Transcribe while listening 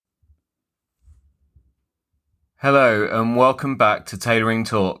Hello and welcome back to Tailoring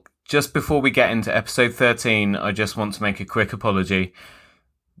Talk. Just before we get into episode 13, I just want to make a quick apology.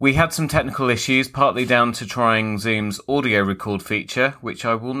 We had some technical issues, partly down to trying Zoom's audio record feature, which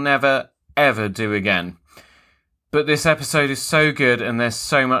I will never, ever do again. But this episode is so good and there's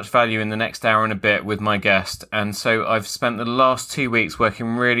so much value in the next hour and a bit with my guest, and so I've spent the last 2 weeks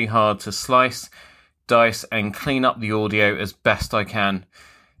working really hard to slice, dice and clean up the audio as best I can.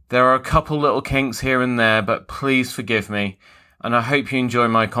 There are a couple little kinks here and there, but please forgive me, and I hope you enjoy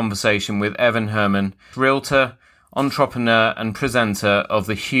my conversation with Evan Herman, realtor, entrepreneur and presenter of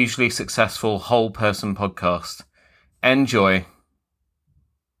the hugely successful Whole Person podcast. Enjoy.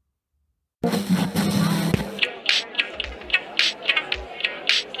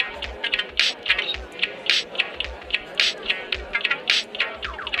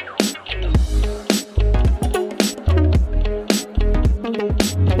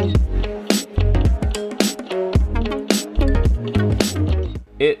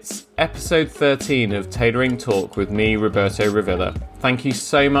 It's episode 13 of Tailoring Talk with me, Roberto Revilla. Thank you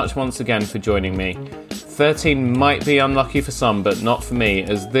so much once again for joining me. 13 might be unlucky for some, but not for me,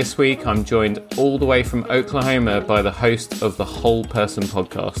 as this week I'm joined all the way from Oklahoma by the host of the Whole Person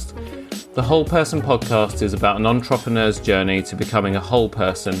podcast. The Whole Person podcast is about an entrepreneur's journey to becoming a whole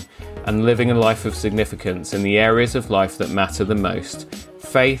person and living a life of significance in the areas of life that matter the most: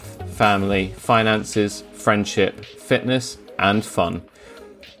 faith, family, finances, friendship, fitness, and fun.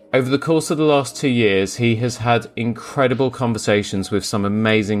 Over the course of the last 2 years, he has had incredible conversations with some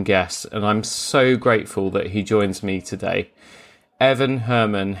amazing guests, and I'm so grateful that he joins me today. Evan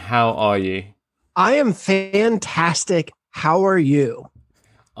Herman, how are you? I am fantastic. How are you?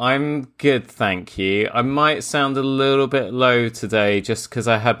 I'm good, thank you. I might sound a little bit low today just because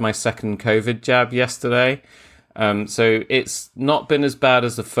I had my second COVID jab yesterday. So it's not been as bad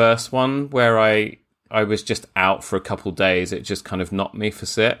as the first one where I was just out for a couple days. It just kind of knocked me for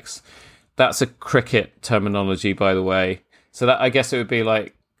six. That's a cricket terminology, by the way. So that, I guess it would be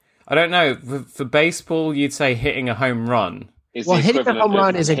like, I don't know, for baseball, you'd say hitting a home run. Well, hitting a home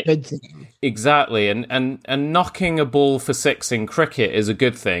run is a good thing. Exactly. And knocking a ball for six in cricket is a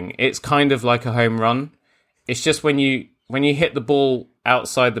good thing. It's kind of like a home run. It's just when you hit the ball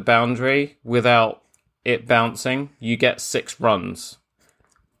outside the boundary without it bouncing, you get 6 runs.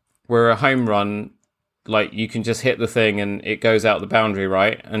 Where a home run, like, you can just hit the thing and it goes out the boundary,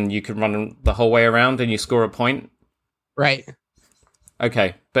 right? And you can run the whole way around and you score a point. Right.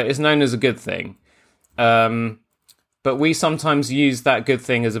 Okay, but it's known as a good thing. But we sometimes use that good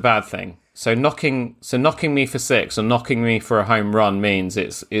thing as a bad thing. So knocking me for 6 or knocking me for a home run means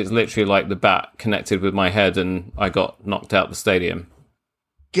it's literally like the bat connected with my head and I got knocked out the stadium.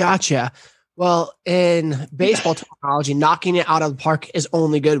 Gotcha. Well, in baseball terminology, knocking it out of the park is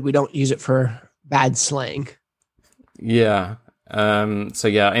only good. We don't use it for bad slang. Yeah. So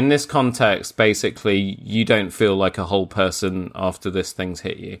yeah, in this context, basically, you don't feel like a whole person after this thing's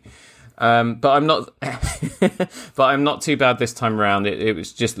hit you. But I'm not. But I'm not too bad this time around. It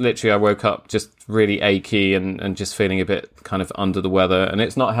was just literally I woke up just really achy and just feeling a bit kind of under the weather, and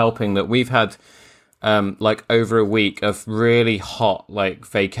it's not helping that we've had like over a week of really hot like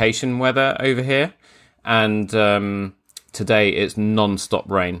vacation weather over here, and today it's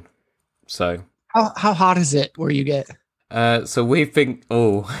non-stop rain. So. How hot is it where you get? So we've been...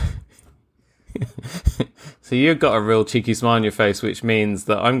 Oh. So you've got a real cheeky smile on your face, which means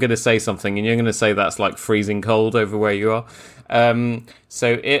that I'm going to say something and you're going to say that's like freezing cold over where you are.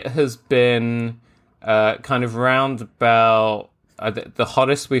 So it has been kind of round about... the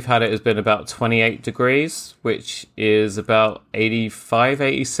hottest we've had it has been about 28 degrees, which is about 85,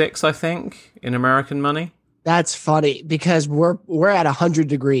 86, I think, in American money. That's funny because we're at 100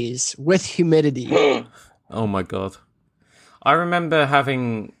 degrees with humidity. Oh my God. I remember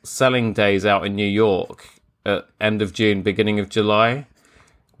having selling days out in New York at end of June, beginning of July,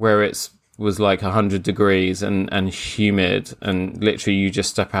 where it was like 100 degrees and humid, and literally you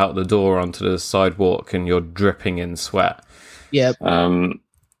just step out the door onto the sidewalk and you're dripping in sweat. Yep.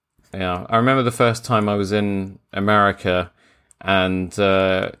 Yeah. I remember the first time I was in America. And,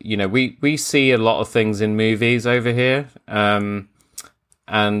 we see a lot of things in movies over here. And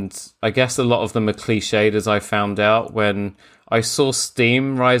I guess a lot of them are cliched, as I found out when I saw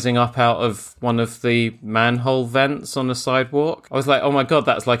steam rising up out of one of the manhole vents on the sidewalk. I was like, oh my God,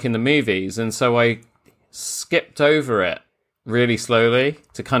 that's like in the movies. And so I skipped over it really slowly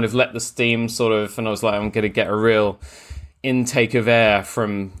to kind of let the steam sort of, and I was like, I'm going to get a real intake of air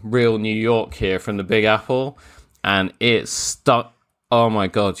from real New York here, from the Big Apple. And it stuck. Oh my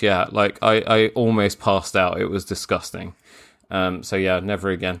God, yeah. Like I almost passed out. It was disgusting. So yeah,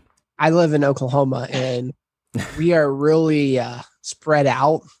 never again. I live in Oklahoma, and we are really spread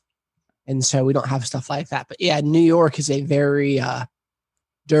out. And so we don't have stuff like that. But yeah, New York is a very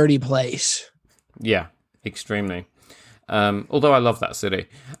dirty place. Yeah, extremely. Although I love that city.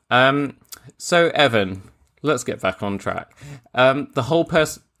 So Evan, let's get back on track. The whole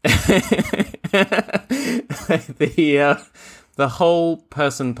person, the whole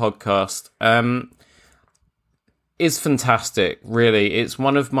person podcast is fantastic. Really, it's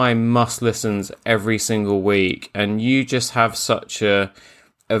one of my must listens every single week, and you just have such a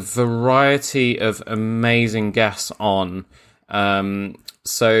variety of amazing guests on.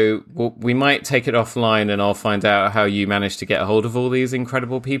 So we might take it offline and I'll find out how you managed to get a hold of all these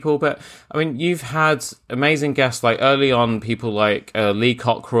incredible people. But I mean, you've had amazing guests, like early on, people like Lee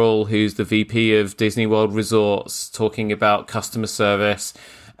Cockrell, who's the VP of Disney World Resorts, talking about customer service.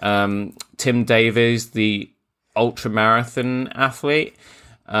 Tim Davies, the ultra marathon athlete.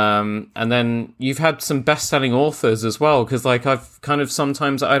 And then you've had some best-selling authors as well, because like I've kind of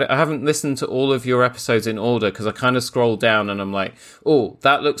sometimes I haven't listened to all of your episodes in order, because I kind of scroll down and I'm like, oh,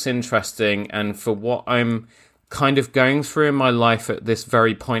 that looks interesting, and for what I'm kind of going through in my life at this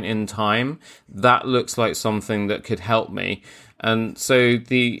very point in time, that looks like something that could help me. And so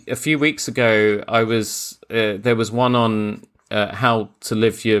a few weeks ago, I was there was one on how to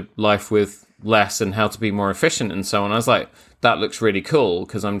live your life with less and how to be more efficient and so on. I was like, that looks really cool,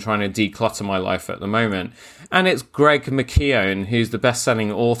 because I'm trying to declutter my life at the moment. And it's Greg McKeown, who's the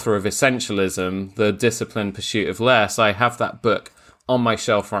best-selling author of Essentialism, The Disciplined Pursuit of Less. I have that book on my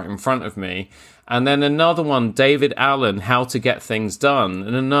shelf right in front of me. And then another one, David Allen, How to Get Things Done,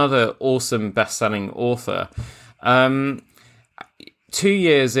 and another awesome best-selling author. 2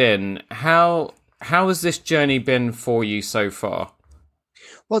 years in, how has this journey been for you so far?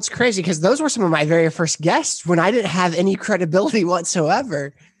 Well, it's crazy because those were some of my very first guests when I didn't have any credibility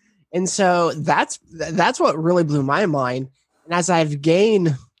whatsoever. And so that's what really blew my mind. And as I've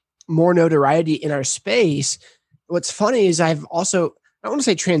gained more notoriety in our space, what's funny is I've also, I don't want to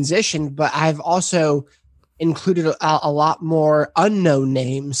say transitioned, but I've also included a lot more unknown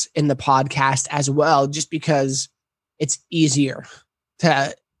names in the podcast as well, just because it's easier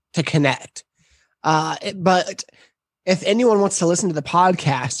to connect. But if anyone wants to listen to the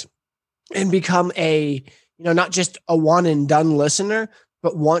podcast and become not just a one and done listener,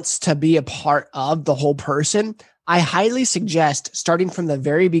 but wants to be a part of the whole person, I highly suggest starting from the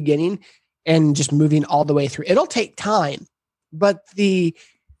very beginning and just moving all the way through. It'll take time, but the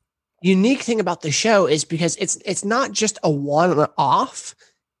unique thing about the show is because it's not just a one-off,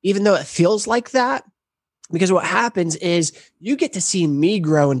 even though it feels like that, because what happens is you get to see me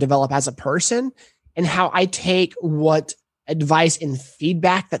grow and develop as a person, and how I take what advice and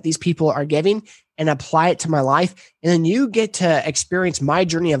feedback that these people are giving and apply it to my life. And then you get to experience my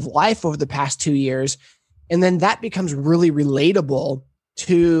journey of life over the past 2 years. And then that becomes really relatable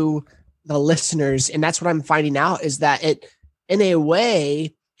to the listeners. And that's what I'm finding out, is that it, in a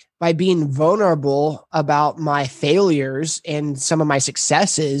way, by being vulnerable about my failures and some of my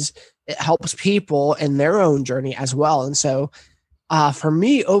successes, it helps people in their own journey as well. And so for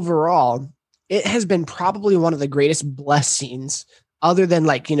me overall, it has been probably one of the greatest blessings, other than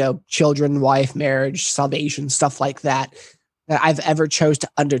children, wife, marriage, salvation, stuff like that I've ever chose to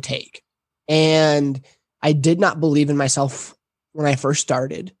undertake. And I did not believe in myself when I first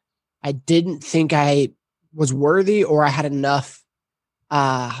started. I didn't think I was worthy or I had enough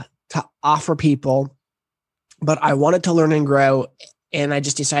to offer people, but I wanted to learn and grow. And I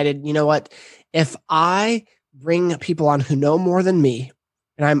just decided, you know what, if I bring people on who know more than me,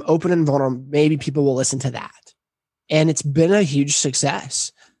 and I'm open and vulnerable, maybe people will listen to that. And it's been a huge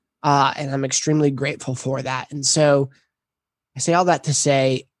success. And I'm extremely grateful for that. And so I say all that to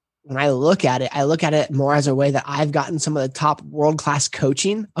say, when I look at it more as a way that I've gotten some of the top world-class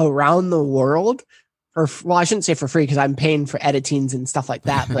coaching around the world I shouldn't say for free, because I'm paying for editings and stuff like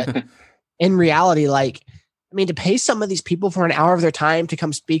that. But in reality, to pay some of these people for an hour of their time to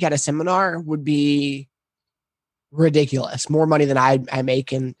come speak at a seminar would be ridiculous. More money than I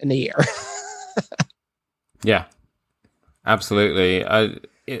make in a year. Yeah, absolutely.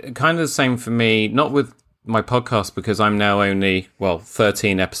 Kind of the same for me, not with my podcast, because I'm now only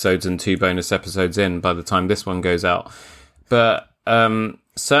 13 episodes and 2 bonus episodes in by the time this one goes out, but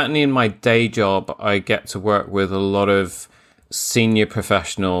certainly in my day job I get to work with a lot of senior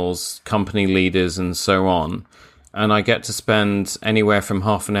professionals, company leaders and so on, and I get to spend anywhere from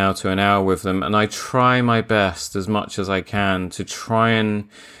half an hour to an hour with them. And I try my best as much as I can to try and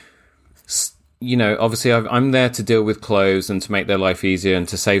obviously I'm there to deal with close and to make their life easier and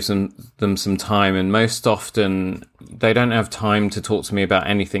to save them some time. And most often they don't have time to talk to me about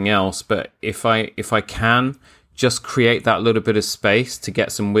anything else. But if I can just create that little bit of space to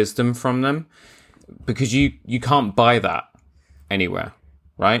get some wisdom from them, because you can't buy that anywhere,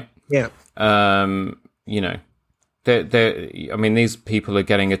 right? Yeah. These people are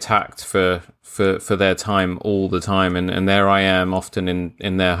getting attacked for their time all the time, and there I am often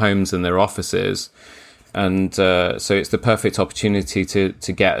in their homes and their offices, and so it's the perfect opportunity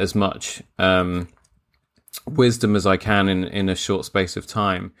to get as much wisdom as I can in a short space of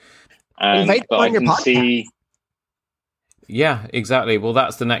time. Invite them on your podcast. Yeah, exactly. Well,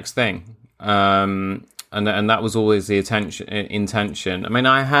 that's the next thing. And that was always the intention. I mean,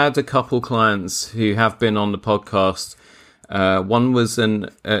 I had a couple clients who have been on the podcast. One was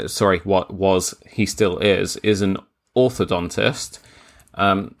he still is an orthodontist.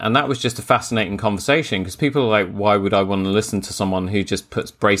 And that was just a fascinating conversation because people are like, why would I want to listen to someone who just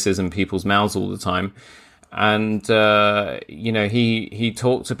puts braces in people's mouths all the time? And, he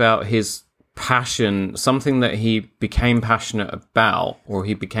talked about his passion, something that he became passionate about, or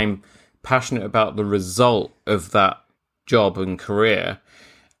he became passionate about the result of that job and career,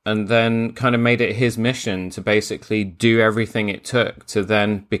 and then kind of made it his mission to basically do everything it took to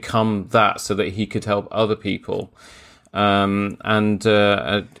then become that so that he could help other people. Another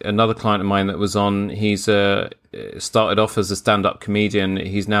client of mine that was on, he's started off as a stand-up comedian.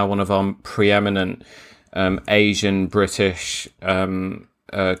 He's now one of our preeminent Asian, British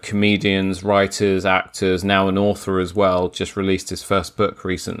comedians, writers, actors, now an author as well, just released his first book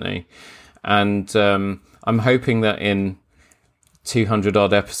recently. And I'm hoping that in 200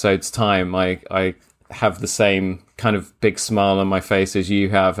 odd episodes time, I have the same kind of big smile on my face as you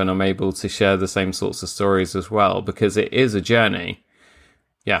have, and I'm able to share the same sorts of stories as well, because it is a journey.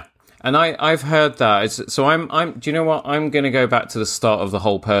 Yeah. And I've heard that. So I'm do you know what? I'm going to go back to the start of the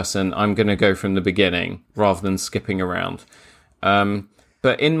whole person. I'm going to go from the beginning rather than skipping around.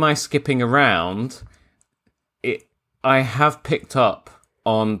 But in my skipping around, I have picked up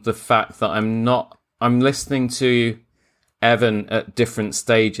on the fact that I'm listening to Evan at different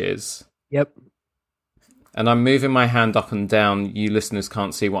stages. Yep. And I'm moving my hand up and down. You listeners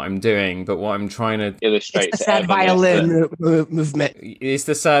can't see what I'm doing, but what I'm trying to illustrate it's the sad violin movement. It's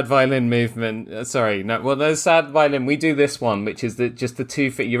the sad violin movement. Sorry, no. Well, the sad violin. We do this one, which is just the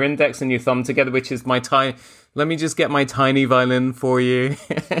two feet, your index and your thumb together, which is my tiny. Let me just get my tiny violin for you.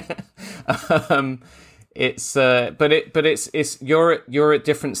 It's you're at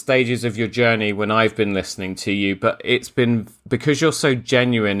different stages of your journey when I've been listening to you, but it's been because you're so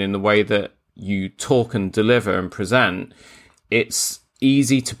genuine in the way that you talk and deliver and present. It's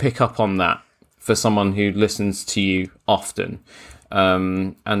easy to pick up on that for someone who listens to you often,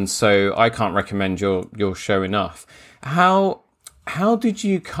 and so I can't recommend your show enough. How did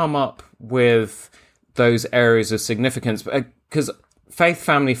you come up with those areas of significance? Because faith,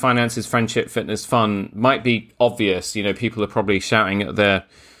 family, finances, friendship, fitness, fun might be obvious. People are probably shouting at their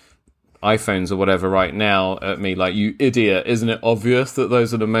iPhones or whatever right now at me like, you idiot, isn't it obvious that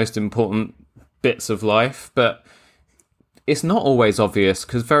those are the most important bits of life? But it's not always obvious,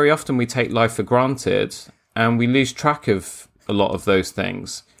 because very often we take life for granted and we lose track of a lot of those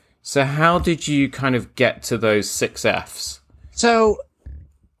things. So how did you kind of get to those 6 Fs? So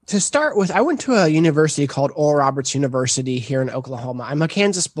to start with, I went to a university called Oral Roberts University here in Oklahoma. I'm a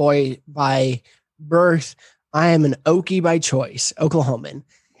Kansas boy by birth. I am an Okie by choice, Oklahoman.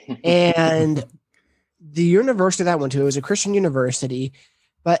 And the university that I went to, it was a Christian university,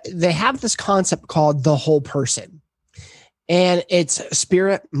 but they have this concept called the whole person. And it's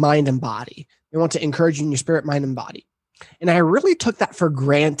spirit, mind, and body. They want to encourage you in your spirit, mind, and body. And I really took that for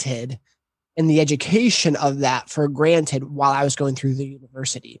granted, and the education of that for granted while I was going through the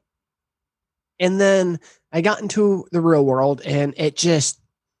university. And then I got into the real world, and it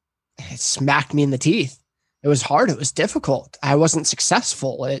smacked me in the teeth. It was hard. It was difficult. I wasn't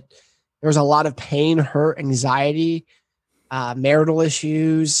successful. There was a lot of pain, hurt, anxiety, marital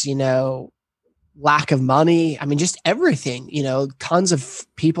issues, lack of money. I mean, just everything, tons of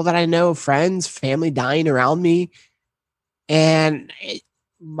people that I know, friends, family dying around me. And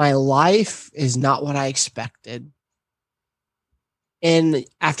my life is not what I expected. And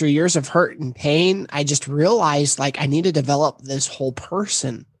after years of hurt and pain, I just realized I need to develop this whole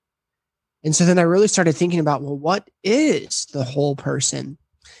person. And so then I really started thinking about, well, what is the whole person?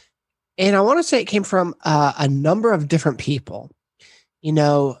 And I want to say it came from a number of different people.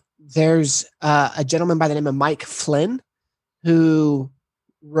 There's a gentleman by the name of Mike Flynn who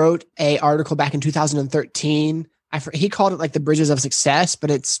wrote an article back in 2013 he called it like the bridges of success,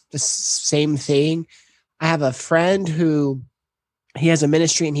 but it's the same thing. I have a friend who he has a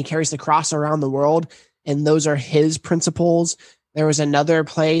ministry and he carries the cross around the world, and those are his principles. There was another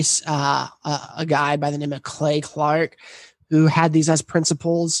place, a guy by the name of Clay Clark, who had these as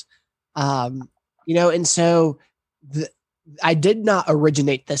principles. And so I did not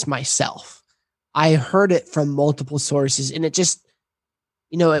originate this myself. I heard it from multiple sources, and it just,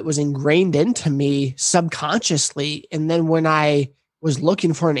 it was ingrained into me subconsciously. And then when I was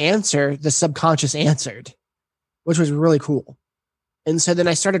looking for an answer, the subconscious answered, which was really cool. And so then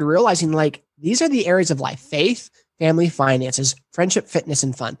I started realizing, like, these are the areas of life: faith, family, finances, friendship, fitness,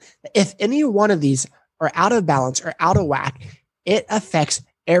 and fun. If any one of these are out of balance or out of whack, it affects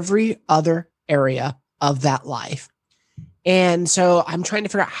every other area of that life. And so I'm trying to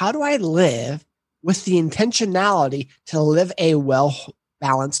figure out, how do I live with the intentionality to live a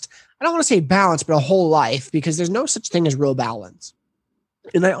well-balanced, I don't want to say balanced, but a whole life, because there's no such thing as real balance.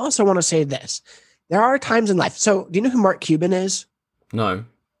 And I also want to say this. There are times in life. So do you know who Mark Cuban is? No.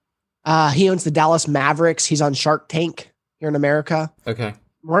 He owns the Dallas Mavericks. He's on Shark Tank here in America. Okay.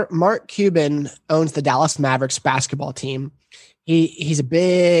 Mark Cuban owns the Dallas Mavericks basketball team. He's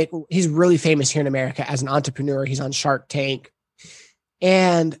really famous here in America as an entrepreneur. He's on Shark Tank.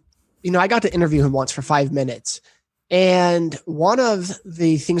 And, I got to interview him once for 5 minutes. And one of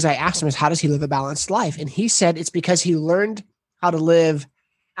the things I asked him is, how does he live a balanced life? And he said it's because he learned how to live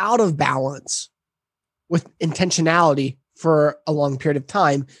out of balance with intentionality for a long period of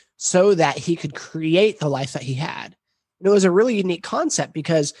time so that he could create the life that he had. And it was a really unique concept,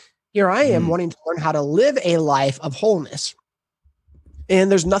 because here I am wanting to learn how to live a life of wholeness. And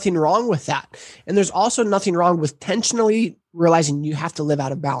there's nothing wrong with that. And there's also nothing wrong with intentionally realizing you have to live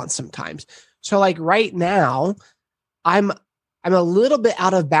out of balance sometimes. So like right now, I'm a little bit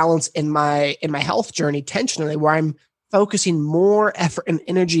out of balance in my health journey intentionally, where I'm focusing more effort and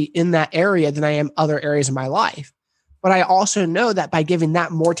energy in that area than I am other areas of my life. But I also know that by giving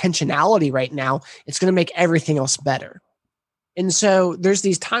that more intentionality right now, it's going to make everything else better. And so there's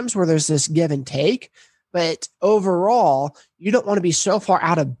these times where there's this give and take, but overall, you don't want to be so far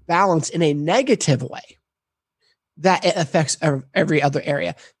out of balance in a negative way that it affects every other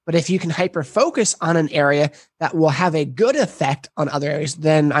area. But if you can hyper focus on an area that will have a good effect on other areas,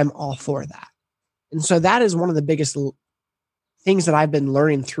 then I'm all for that. And so that is one of the biggest things that I've been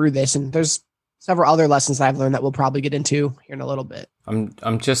learning through this. And there's several other lessons that I've learned that we'll probably get into here in a little bit.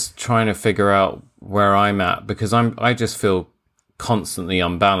 I'm just trying to figure out where I'm at, because I just feel constantly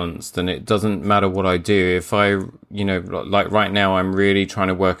unbalanced, and it doesn't matter what I do. If I, like right now, I'm really trying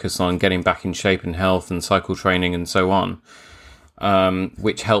to work on getting back in shape and health and cycle training and so on,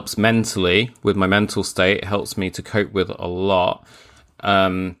 which helps mentally with my mental state. It helps me to cope with a lot.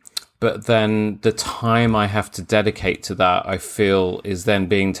 But then the time I have to dedicate to that, I feel, is then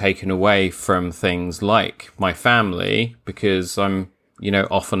being taken away from things like my family, because I'm,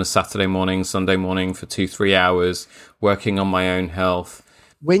 off on a Saturday morning, Sunday morning for 2-3 hours, working on my own health.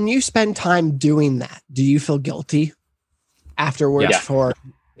 When you spend time doing that, do you feel guilty afterwards?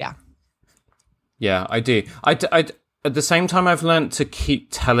 Yeah, I do. I at the same time, I've learned to keep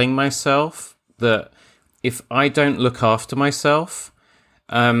telling myself that if I don't look after myself,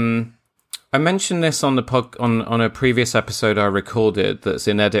 I mentioned this on the on a previous episode I recorded that's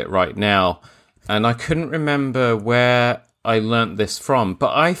in edit right now, and I couldn't remember where I learnt this from,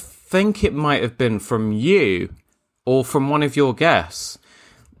 but I think it might have been from you or from one of your guests.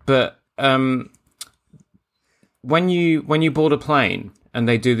 But when you board a plane and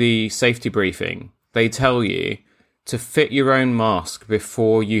they do the safety briefing, they tell you to fit your own mask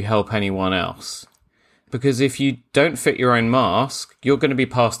before you help anyone else. Because if you don't fit your own mask, you're going to be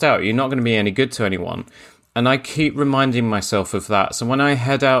passed out. You're not going to be any good to anyone. And I keep reminding myself of that. So when I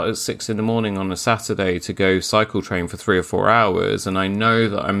head out at 6 a.m. on a Saturday to go cycle train for 3 or 4 hours, and I know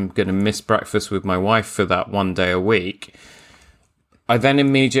that I'm going to miss breakfast with my wife for that one day a week, I then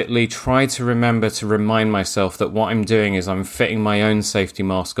immediately try to remember to remind myself that what I'm doing is I'm fitting my own safety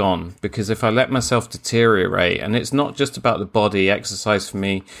mask on. Because if I let myself deteriorate, and it's not just about the body, exercise for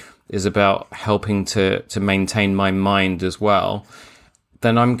me is about helping to maintain my mind as well,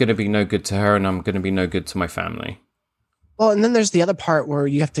 then I'm going to be no good to her, and I'm going to be no good to my family. Well, and then there's the other part where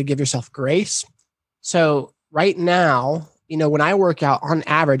you have to give yourself grace. So right now, when I work out, on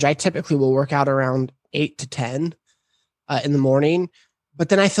average, I typically will work out around 8 to 10 in the morning. But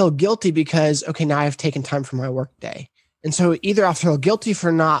then I feel guilty because, okay, now I've taken time from my work day. And so either I'll feel guilty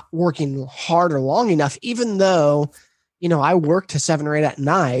for not working hard or long enough, even though, I work to 7 or 8 at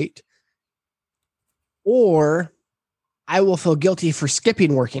night, or I will feel guilty for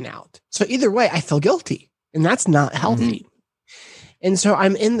skipping working out. So either way, I feel guilty. and that's not healthy. And so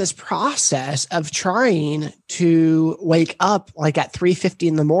I'm in this process of trying to wake up like at 3:50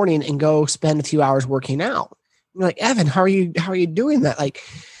 in the morning and go spend a few hours working out. You're like, Evan, how are you doing that? Like,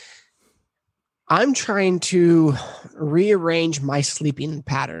 I'm trying to rearrange my sleeping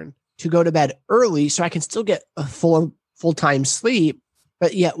pattern to go to bed early so I can still get a full-time sleep,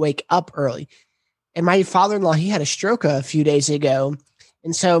 but yet wake up early. And my father-in-law, he had a stroke a few days ago.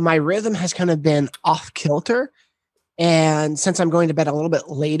 And so my rhythm has kind of been off kilter. And since I'm going to bed a little bit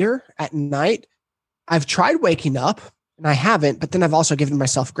later at night, I've tried waking up and I haven't, but then I've also given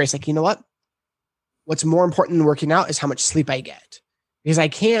myself grace. Like, you know what? What's more important than working out is how much sleep I get, because I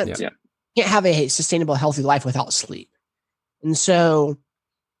can't have a sustainable, healthy life without sleep. And so,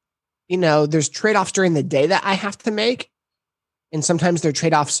 there's trade-offs during the day that I have to make. And sometimes there are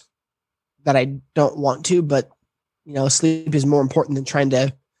trade-offs that I don't want to, but, sleep is more important than trying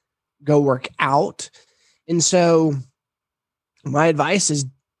to go work out. And so my advice is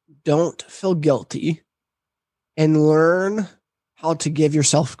don't feel guilty and learn how to give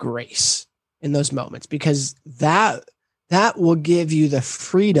yourself grace in those moments, because that will give you the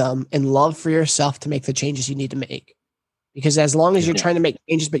freedom and love for yourself to make the changes you need to make. Because as long as you're trying to make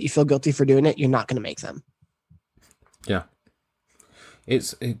changes, but you feel guilty for doing it, you're not going to make them. Yeah.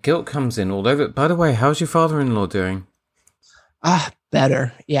 Guilt comes in all over. By the way, how's your father-in-law doing?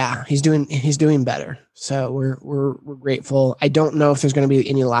 Better. Yeah, he's doing better. So we're grateful. I don't know if there's going to be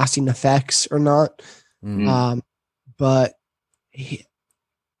any lasting effects or not. But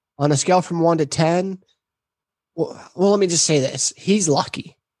on a scale from 1 to 10, well, let me just say this: he's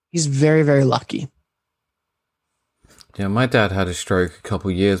lucky. He's very, very lucky. Yeah, my dad had a stroke a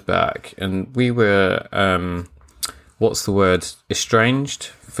couple years back, and we were estranged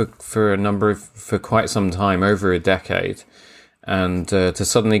for quite some time, over a decade. And to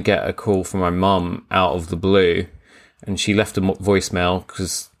suddenly get a call from my mum out of the blue, and she left a voicemail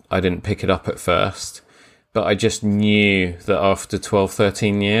because I didn't pick it up at first, but I just knew that after 12,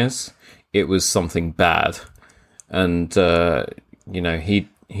 13 years, it was something bad. And,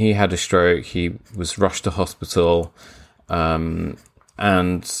 he had a stroke, he was rushed to hospital, I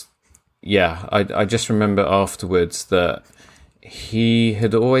just remember afterwards that he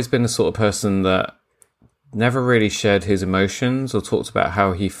had always been the sort of person that never really shared his emotions or talked about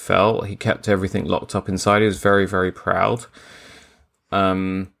how he felt. He kept everything locked up inside. He was very, very proud.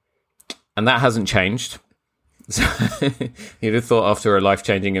 And that hasn't changed. So you'd have thought after a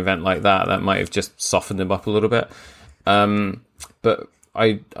life-changing event like that might have just softened him up a little bit. But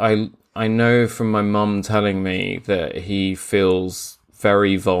I know from my mum telling me that he feels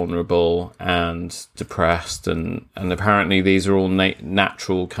very vulnerable and depressed, and apparently these are all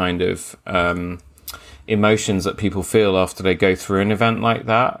natural kind of emotions that people feel after they go through an event like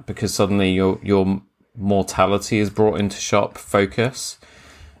that, because suddenly your mortality is brought into sharp focus.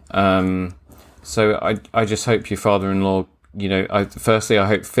 So I just hope your father-in-law, firstly, I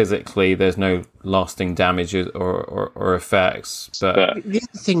hope physically there's no lasting damage or effects. But the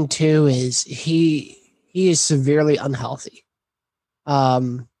other thing too is he is severely unhealthy.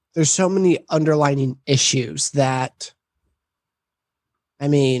 There's so many underlying issues that,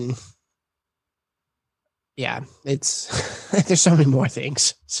 it's there's so many more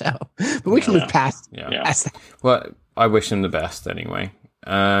things. So, but we can move past that. Well, I wish him the best anyway.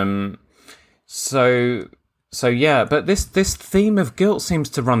 So yeah, but this theme of guilt seems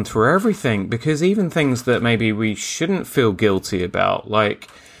to run through everything, because even things that maybe we shouldn't feel guilty about, like,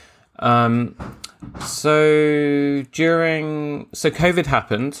 so COVID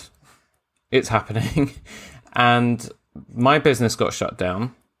happened, it's happening, and my business got shut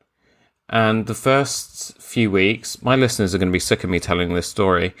down. And the first few weeks, my listeners are going to be sick of me telling this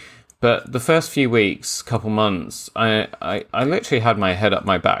story, but the first few weeks, couple months, I literally had my head up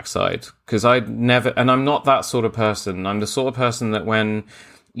my backside, because I'm not that sort of person. I'm the sort of person that when,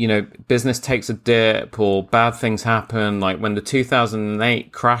 business takes a dip or bad things happen, like when the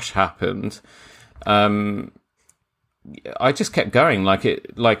 2008 crash happened, I just kept going like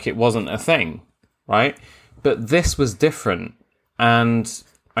it wasn't a thing, right? But this was different, and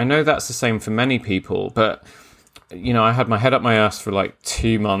I know that's the same for many people, but I had my head up my ass for like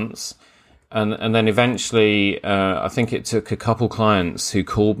 2 months, and then eventually I think it took a couple clients who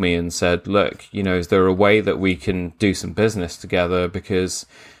called me and said, look, is there a way that we can do some business together? Because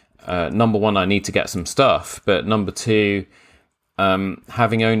number one, I need to get some stuff, but number two,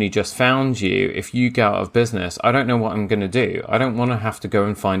 having only just found you, if you go out of business, I don't know what I'm going to do. I don't want to have to go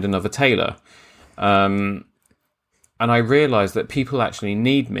and find another tailor. And I realized that people actually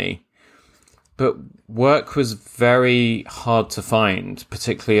need me. But work was very hard to find,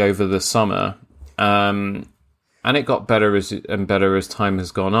 particularly over the summer. And it got better as time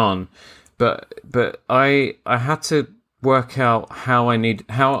has gone on. But I had to work out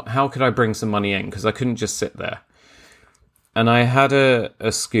how could I bring some money in, because I couldn't just sit there. And I had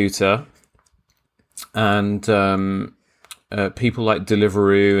a scooter, and people like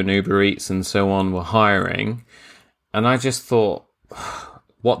Deliveroo and Uber Eats and so on were hiring. And I just thought,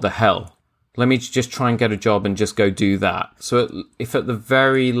 what the hell? Let me just try and get a job and just go do that. So if at the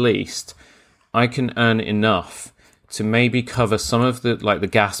very least I can earn enough to maybe cover some of the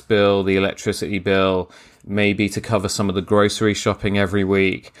gas bill, the electricity bill, maybe to cover some of the grocery shopping every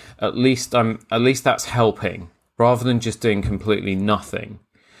week, at least that's helping, rather than just doing completely nothing.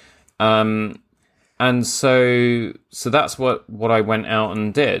 And so that's what I went out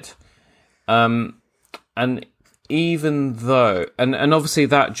and did. And even though, and obviously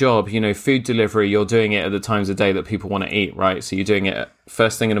that job, food delivery, you're doing it at the times of day that people want to eat, right? So you're doing it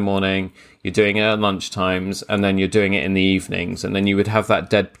first thing in the morning, you're doing it at lunch times, and then you're doing it in the evenings. And then you would have that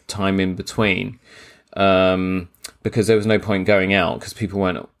dead time in between, because there was no point going out because people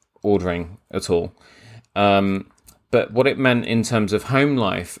weren't ordering at all. But what it meant in terms of home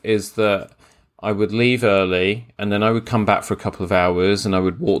life is that I would leave early, and then I would come back for a couple of hours, and I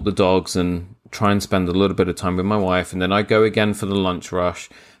would walk the dogs and try and spend a little bit of time with my wife, and then I go again for the lunch rush,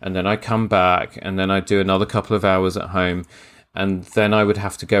 and then I come back, and then I do another couple of hours at home, and then I would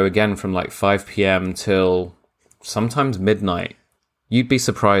have to go again from 5 p.m. till sometimes midnight. You'd be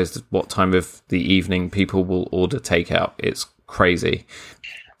surprised at what time of the evening people will order takeout. It's crazy.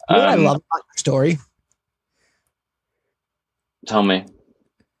 You know what I love about your story? Tell me.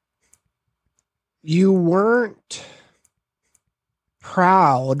 You weren't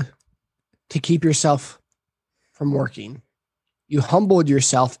proud to keep yourself from working. You humbled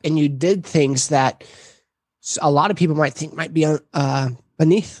yourself, and you did things that a lot of people might think might be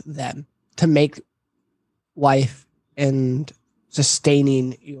beneath them to make life and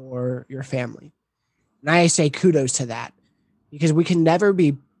sustaining your family. And I say kudos to that, because we can never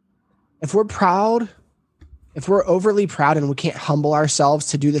be, if we're overly proud and we can't humble ourselves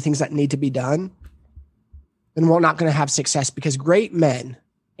to do the things that need to be done, then we're not going to have success, because great men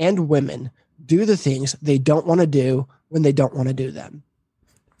and women do the things they don't want to do when they don't want to do them.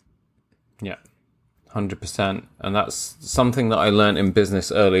 Yeah, 100%. And that's something that I learned in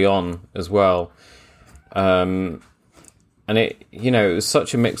business early on as well. And it, it was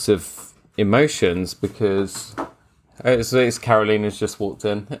such a mix of emotions, because it's Caroline has just walked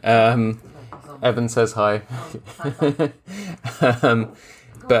in. Evan says hi.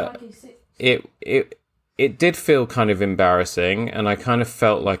 But it did feel kind of embarrassing, and I kind of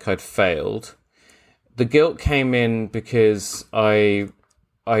felt like I'd failed. The guilt came in because I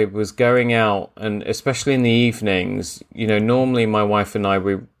was going out, and especially in the evenings, normally my wife and I,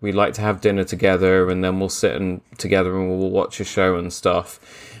 we like to have dinner together, and then we'll sit together and we'll watch a show and stuff.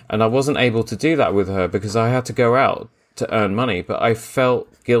 And I wasn't able to do that with her because I had to go out to earn money, but I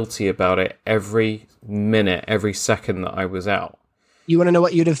felt guilty about it every minute, every second that I was out. You want to know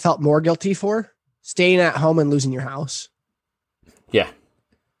what you'd have felt more guilty for? Staying at home and losing your house. Yeah,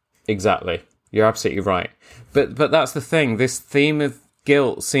 exactly. You're absolutely right. But that's the thing. This theme of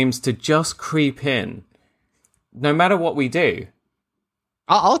guilt seems to just creep in no matter what we do.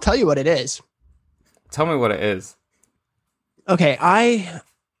 I'll tell you what it is. Tell me what it is. Okay, I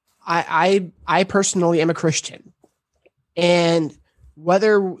personally am a Christian. And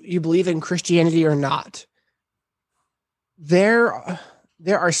whether you believe in Christianity or not, there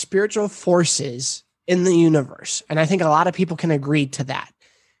are spiritual forces in the universe. And I think a lot of people can agree to that.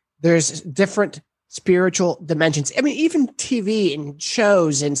 There's different spiritual dimensions. I mean, even TV and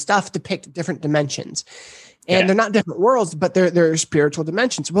shows and stuff depict different dimensions. And they're not different worlds, but they're spiritual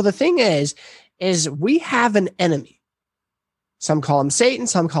dimensions. Well, the thing is we have an enemy. Some call him Satan,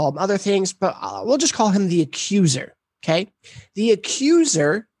 some call him other things, but we'll just call him the accuser. Okay. The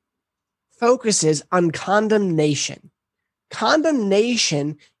accuser focuses on condemnation.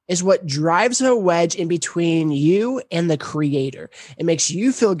 Condemnation is what drives a wedge in between you and the creator. It makes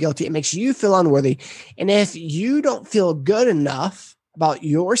you feel guilty. It makes you feel unworthy. And if you don't feel good enough about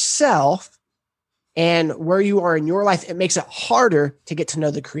yourself and where you are in your life, it makes it harder to get to know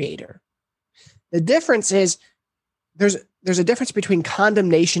the creator. The difference is there's a difference between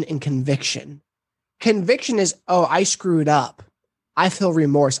condemnation and conviction. Conviction is, oh, I screwed up. I feel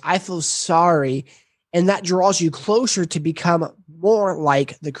remorse. I feel sorry. And that draws you closer to become more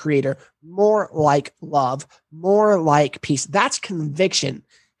like the creator, more like love, more like peace. That's conviction.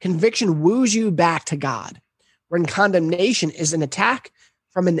 Conviction woos you back to God. When condemnation is an attack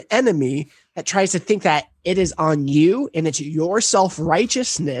from an enemy that tries to think that it is on you and it's your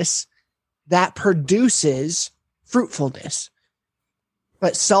self-righteousness that produces fruitfulness.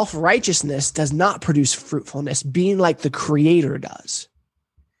 But self-righteousness does not produce fruitfulness, being like the Creator does.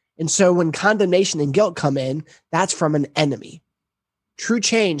 And so when condemnation and guilt come in, that's from an enemy. True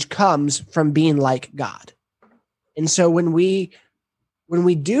change comes from being like God. And so when we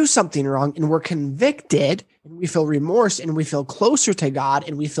do something wrong and we're convicted and we feel remorse and we feel closer to God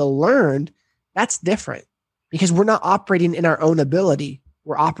and we feel learned, that's different because we're not operating in our own ability.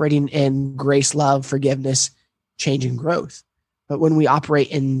 We're operating in grace, love, forgiveness, change, and growth. But when we operate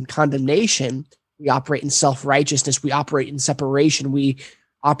in condemnation, we operate in self-righteousness, we operate in separation, we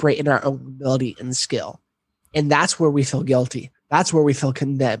operate in our own ability and skill. And that's where we feel guilty. That's where we feel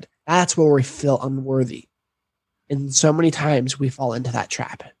condemned. That's where we feel unworthy. And so many times we fall into that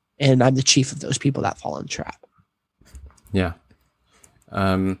trap. And I'm the chief of those people that fall in the trap. Yeah.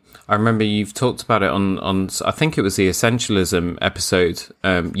 I remember you've talked about it on I think it was the Essentialism episode.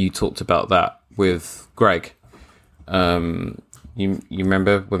 You talked about that with Greg. You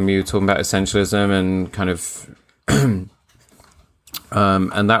remember when we were talking about essentialism and kind of, and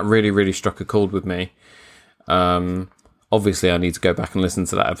that really, really struck a chord with me. Obviously I need to go back and listen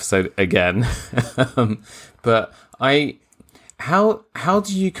to that episode again. But how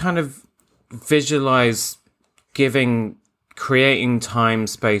do you kind of visualize creating time,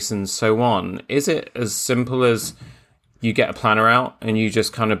 space, and so on? Is it as simple as you get a planner out and you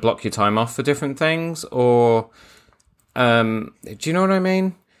just kind of block your time off for different things? Or, do you know what I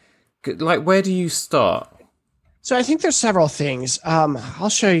mean? Like, where do you start? So I think there's several things. I'll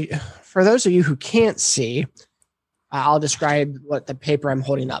show you. For those of you who can't see, I'll describe what the paper I'm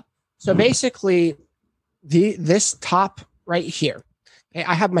holding up. So basically, this top right here, okay,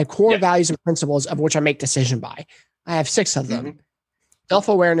 I have my core values and principles of which I make decision by. I have 6 of them: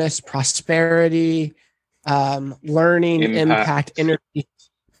 self-awareness, prosperity, learning, impact, energy,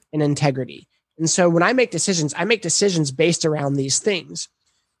 and integrity. And so when I make decisions based around these things.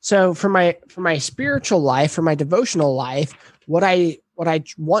 So for my spiritual life, for my devotional life, what I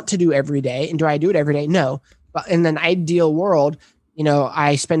want to do every day, and do I do it every day? No. But in an ideal world,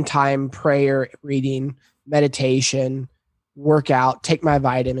 I spend time prayer, reading, meditation, workout, take my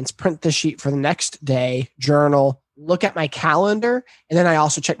vitamins, print the sheet for the next day, journal, look at my calendar, and then I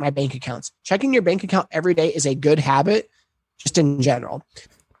also check my bank accounts. Checking your bank account every day is a good habit, just in general.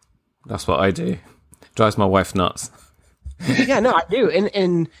 That's what I do. Drives my wife nuts. Yeah, no, I do.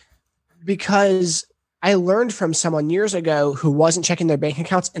 And because I learned from someone years ago who wasn't checking their bank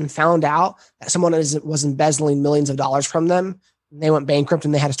accounts and found out that someone was embezzling millions of dollars from them, and they went bankrupt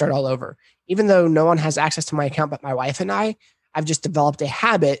and they had to start all over. Even though no one has access to my account but my wife and I've just developed a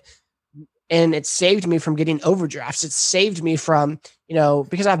habit, and it saved me from getting overdrafts. It saved me from,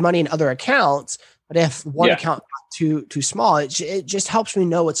 because I have money in other accounts, but if one account got too small, it just helps me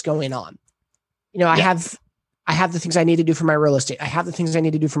know what's going on. I have the things I need to do for my real estate. I have the things I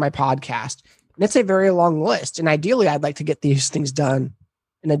need to do for my podcast. And it's a very long list. And ideally, I'd like to get these things done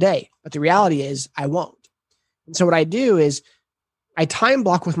in a day. But the reality is I won't. And so what I do is I time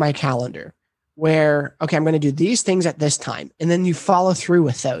block with my calendar where, okay, I'm going to do these things at this time. And then you follow through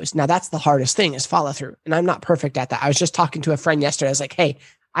with those. Now, that's the hardest thing is follow through. And I'm not perfect at that. I was just talking to a friend yesterday. I was like, hey,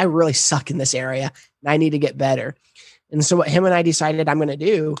 I really suck in this area and I need to get better. And so what him and I decided I'm going to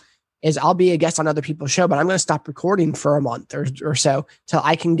do is I'll be a guest on other people's show, but I'm going to stop recording for a month or so till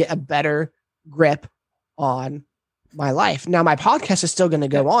I can get a better grip on my life. Now, my podcast is still going to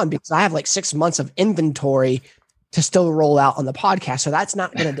go on because I have like 6 months of inventory to still roll out on the podcast. So that's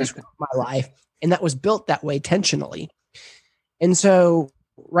not going to disrupt my life. And that was built that way intentionally. And so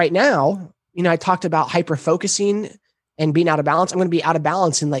right now, I talked about hyper focusing and being out of balance. I'm going to be out of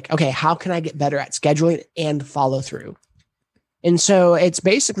balance and like, okay, how can I get better at scheduling and follow through? And so it's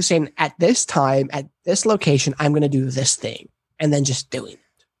basically saying at this time, at this location, I'm going to do this thing and then just doing it.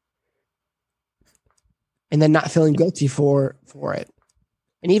 And then not feeling guilty for it.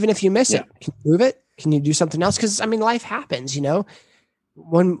 And even if you miss it, can you move it? Can you do something else? Because life happens,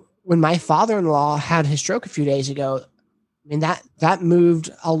 When my father-in-law had his stroke a few days ago, that moved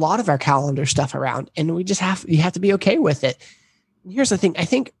a lot of our calendar stuff around, and you have to be okay with it. And here's the thing. I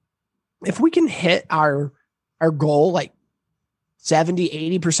think if we can hit our goal, like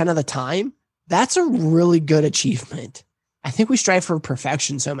 70, 80% of the time, that's a really good achievement. I think we strive for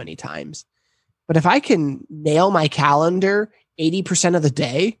perfection so many times. But if I can nail my calendar 80% of the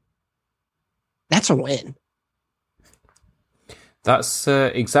day, that's a win. That's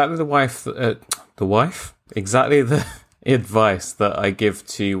exactly exactly the advice that I give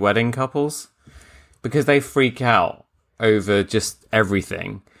to wedding couples, because they freak out over just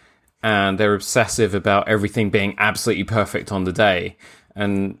everything and they're obsessive about everything being absolutely perfect on the day.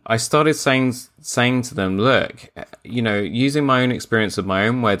 And I started saying to them, look, using my own experience of my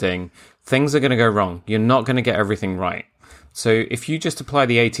own wedding, things are going to go wrong. You're not going to get everything right. So if you just apply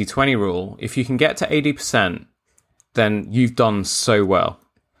the 80-20 rule, if you can get to 80%, then you've done so well.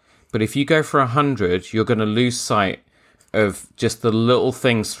 But if you go for 100, you're going to lose sight of just the little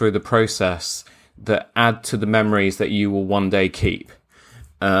things through the process that add to the memories that you will one day keep.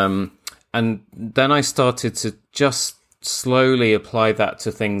 And then I started to just slowly apply that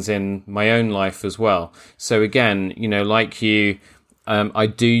to things in my own life as well. So again, like you, I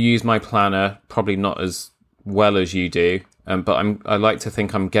do use my planner, probably not as well as you do, but I like to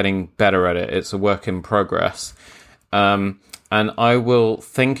think I'm getting better at it. It's a work in progress. And I will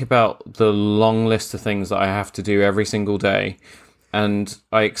think about the long list of things that I have to do every single day. And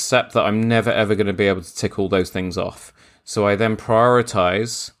I accept that I'm never, ever going to be able to tick all those things off. So I then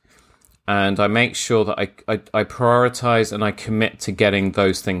prioritize, and I make sure that I prioritize and I commit to getting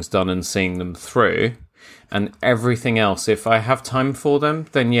those things done and seeing them through. And everything else, if I have time for them,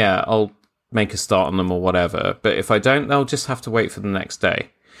 then yeah, I'll make a start on them or whatever. But if I don't, they'll just have to wait for the next day.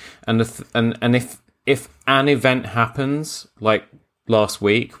 And if an event happens, like last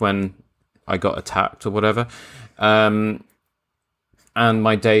week when I got attacked or whatever, and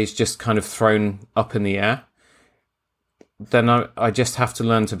my day's just kind of thrown up in the air, then I just have to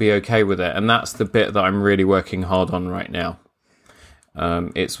learn to be okay with it. And that's the bit that I'm really working hard on right now.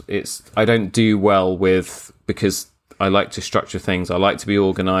 It's I don't do well with, because I like to structure things. I like to be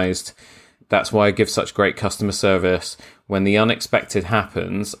organized. That's why I give such great customer service. When the unexpected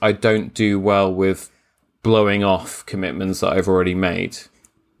happens, I don't do well with blowing off commitments that I've already made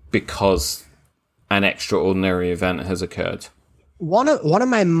because an extraordinary event has occurred. One of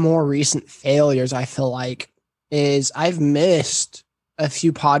my more recent failures, I feel like, is I've missed a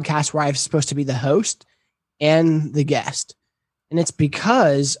few podcasts where I'm supposed to be the host and the guest. And it's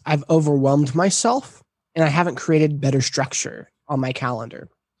because I've overwhelmed myself and I haven't created better structure on my calendar,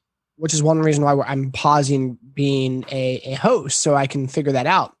 which is one reason why I'm pausing being a host so I can figure that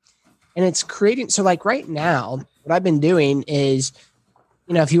out. And it's creating, so like right now, what I've been doing is,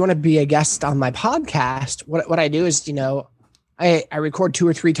 if you want to be a guest on my podcast, what I do is, I record 2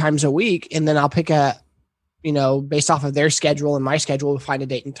 or 3 times a week, and then I'll pick based off of their schedule and my schedule, we'll find a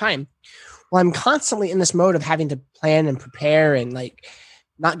date and time. Well, I'm constantly in this mode of having to plan and prepare and like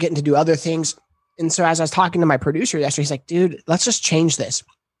not getting to do other things. And so as I was talking to my producer yesterday, he's like, dude, let's just change this.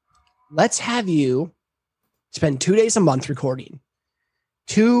 Let's have you spend 2 days a month recording,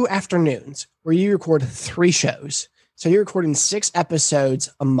 2 afternoons where you record 3 shows. So you're recording 6 episodes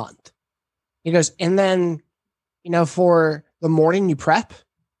a month. He goes, and then, for the morning you prep,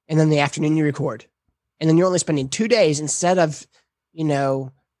 and then the afternoon you record. And then you're only spending 2 days instead of,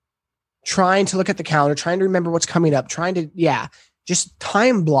 trying to look at the calendar, trying to remember what's coming up, just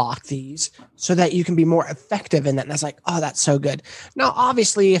time block these so that you can be more effective in that. And I was like, oh, that's so good. Now,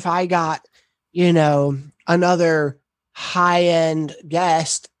 obviously, if I got, another high-end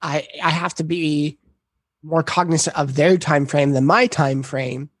guest, I have to be more cognizant of their time frame than my time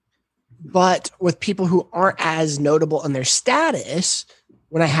frame. But with people who aren't as notable in their status,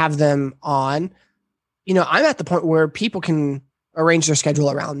 when I have them on, I'm at the point where people can arrange their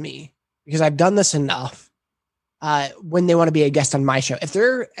schedule around me because I've done this enough. When they want to be a guest on my show, if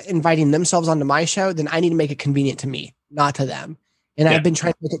they're inviting themselves onto my show, then I need to make it convenient to me, not to them. And I've been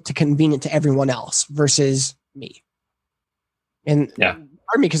trying to make it convenient to everyone else versus me. And part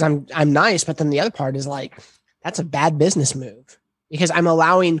of me, because I'm nice, but then the other part is like, that's a bad business move because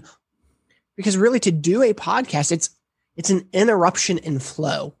because really to do a podcast, it's an interruption in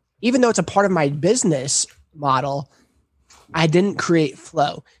flow. Even though it's a part of my business model, I didn't create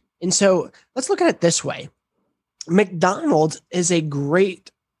flow. And so let's look at it this way. McDonald's is a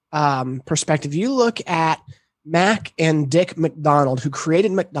great perspective. You look at Mac and Dick McDonald, who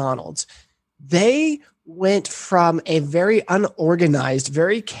created McDonald's. They went from a very unorganized,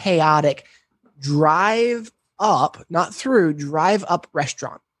 very chaotic drive up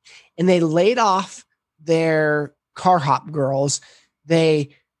restaurant. And they laid off their car hop girls.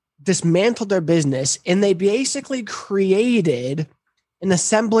 They dismantled their business and they basically created an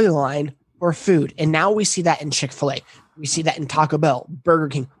assembly line for food. And now we see that in Chick-fil-A. We see that in Taco Bell, Burger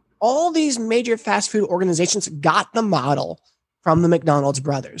King. All these major fast food organizations got the model from the McDonald's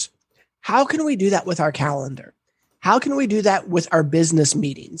brothers. How can we do that with our calendar? How can we do that with our business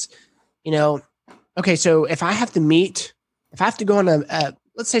meetings? Okay, so if I have to go on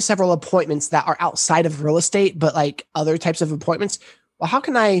let's say several appointments that are outside of real estate, but like other types of appointments, well, how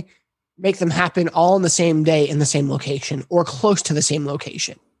can I make them happen all in the same day in the same location or close to the same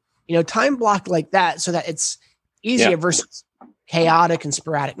location? Time block like that so that it's easier versus, chaotic and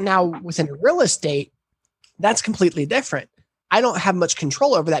sporadic. Now, within real estate, that's completely different. I don't have much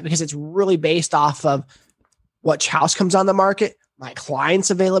control over that because it's really based off of which house comes on the market, my client's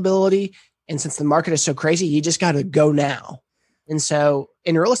availability. And since the market is so crazy, you just got to go now. And so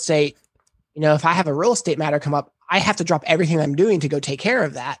in real estate, if I have a real estate matter come up, I have to drop everything I'm doing to go take care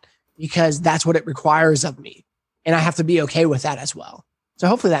of that because that's what it requires of me. And I have to be okay with that as well. So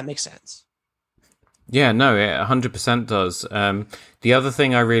hopefully that makes sense. Yeah, no, it 100% does. The other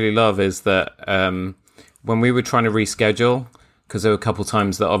thing I really love is that when we were trying to reschedule, because there were a couple of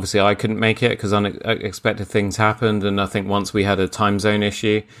times that obviously I couldn't make it because unexpected things happened. And I think once we had a time zone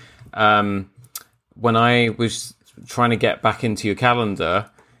issue, when I was trying to get back into your calendar,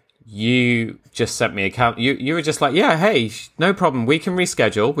 you just sent me a calendar. You were just like, yeah, hey, no problem. We can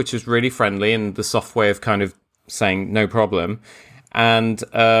reschedule, which is really friendly and the soft way of kind of saying no problem. And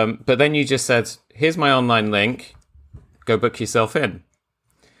but then you just said, here's my online link, go book yourself in.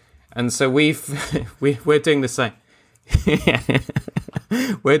 And so we're doing the same.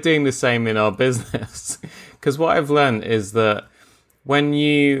 We're doing the same in our business, because what I've learned is that when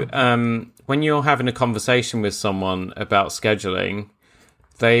you're having a conversation with someone about scheduling,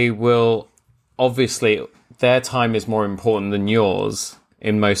 they will obviously, their time is more important than yours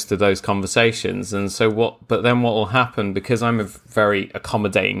in most of those conversations. And so but then what will happen, because I'm a very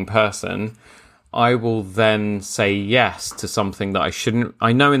accommodating person, I will then say yes to something that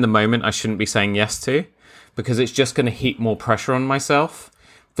I know in the moment I shouldn't be saying yes to, because it's just going to heap more pressure on myself.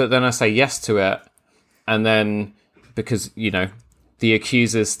 But then I say yes to it, and then because, the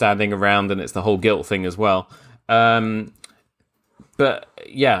accuser's standing around and it's the whole guilt thing as well. But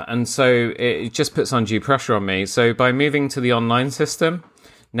yeah, and so it just puts undue pressure on me. So by moving to the online system,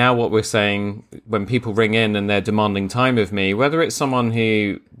 now what we're saying, when people ring in and they're demanding time of me, whether it's someone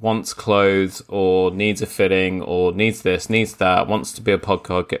who wants clothes or needs a fitting or needs this, needs that, wants to be a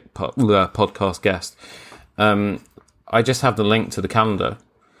podcast guest, I just have the link to the calendar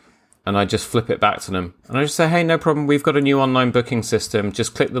and I just flip it back to them. And I just say, hey, no problem. We've got a new online booking system.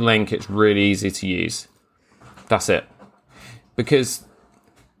 Just click the link. It's really easy to use. That's it. Because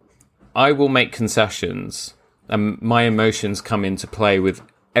I will make concessions and my emotions come into play with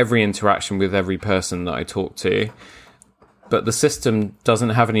every interaction with every person that I talk to. But the system doesn't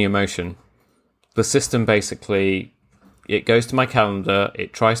have any emotion. The system basically, it goes to my calendar.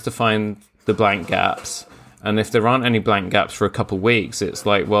 It tries to find the blank gaps. And if there aren't any blank gaps for a couple of weeks, it's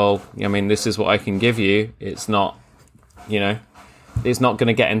like, well, I mean, this is what I can give you. It's not, it's not going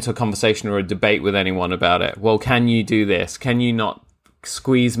to get into a conversation or a debate with anyone about it. Well, can you do this? Can you not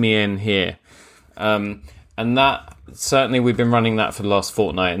squeeze me in here? And that, certainly we've been running that for the last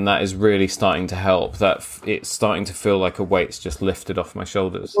fortnight, and that is really starting to help. That it's starting to feel like a weight's just lifted off my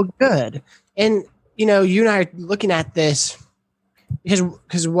shoulders. Well, good. And, you and I are looking at this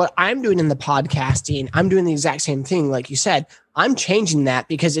because what I'm doing in the podcasting, I'm doing the exact same thing. Like you said, I'm changing that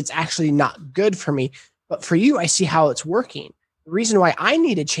because it's actually not good for me. But for you, I see how it's working. The reason why I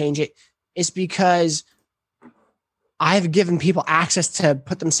need to change it is because I've given people access to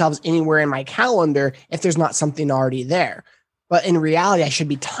put themselves anywhere in my calendar if there's not something already there. But in reality, I should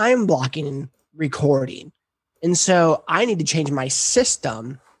be time blocking and recording. And so I need to change my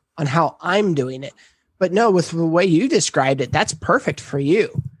system on how I'm doing it. But no, with the way you described it, that's perfect for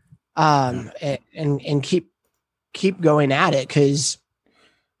you. And keep going at it, because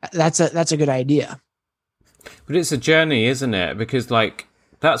that's a good idea. But it's a journey, isn't it? Because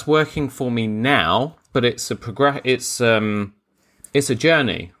that's working for me now, but it's a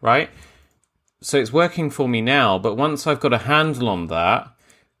journey, right? So it's working for me now, but once I've got a handle on that,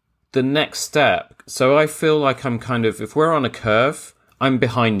 the next step. So I feel like I'm kind of, if we're on a curve, I'm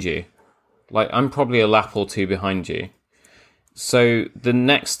behind you. I'm probably a lap or two behind you. So the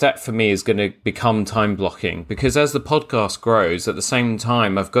next step for me is going to become time blocking, because as the podcast grows, at the same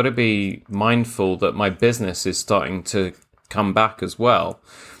time, I've got to be mindful that my business is starting to come back as well.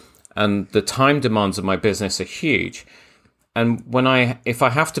 And the time demands of my business are huge. And if I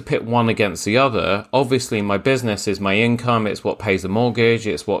have to pit one against the other, obviously my business is my income. It's what pays the mortgage.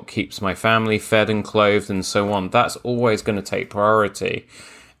 It's what keeps my family fed and clothed and so on. That's always going to take priority.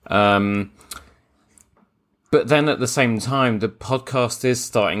 But then at the same time, the podcast is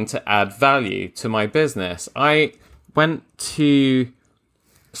starting to add value to my business. I went to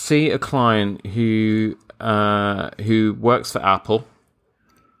see a client who works for Apple.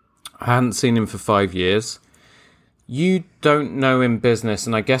 I hadn't seen him for 5 years. You don't know in business,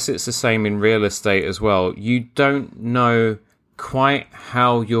 and I guess it's the same in real estate as well. You don't know quite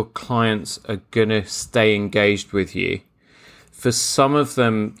how your clients are going to stay engaged with you. For some of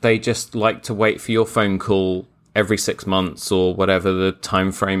them, they just like to wait for your phone call every 6 months or whatever the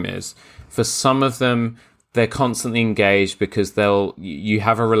time frame is. For some of them, they're constantly engaged because you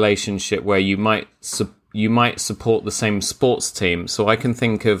have a relationship where you might support the same sports team. So I can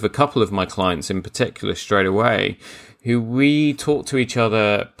think of a couple of my clients in particular straight away who we talk to each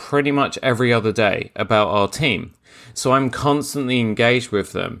other pretty much every other day about our team. So I'm constantly engaged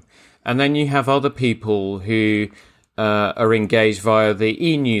with them. And then you have other people who are engaged via the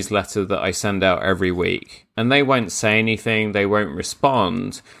e-newsletter that I send out every week. And they won't say anything, they won't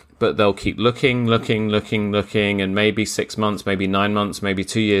respond, but they'll keep looking, and maybe 6 months, maybe 9 months, maybe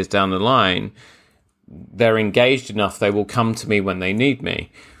 2 years down the line, they're engaged enough, they will come to me when they need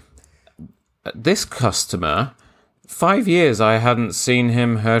me. This customer, 5 years I hadn't seen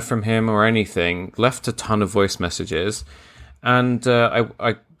him, heard from him or anything, left a ton of voice messages, and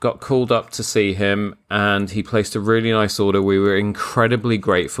I got called up to see him, and he placed a really nice order. We were incredibly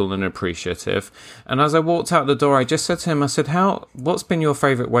grateful and appreciative. And as I walked out the door, I just said to him, I said, what's been your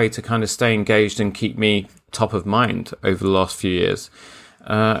favorite way to kind of stay engaged and keep me top of mind over the last few years?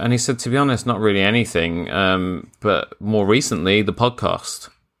 And he said, to be honest, not really anything, but more recently, the podcast.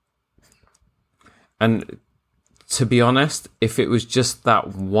 And to be honest, if it was just that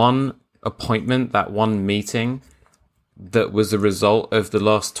one appointment, that one meeting that was a result of the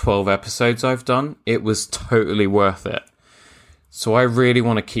last 12 episodes I've done, it was totally worth it. So I really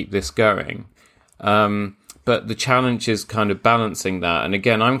want to keep this going. But the challenge is kind of balancing that. And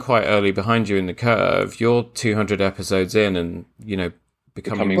again, I'm quite early behind you in the curve. You're 200 episodes in and,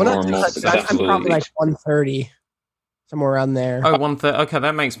 becoming more and more successful. I'm probably like 130, somewhere around there. Oh, 130. Okay,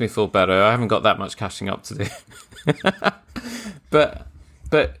 that makes me feel better. I haven't got that much catching up to do. But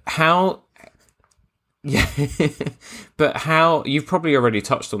how... Yeah, but how, you've probably already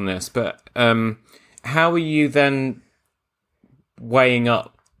touched on this, but how are you then weighing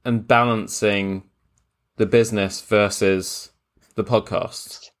up and balancing the business versus the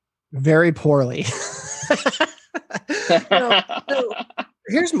podcast? Very poorly. No,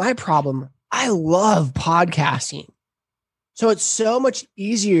 here's my problem. I love podcasting. So it's so much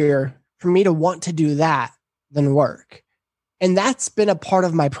easier for me to want to do that than work. And that's been a part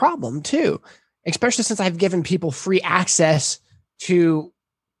of my problem too. Especially since I've given people free access to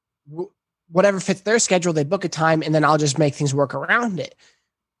whatever fits their schedule. They book a time and then I'll just make things work around it.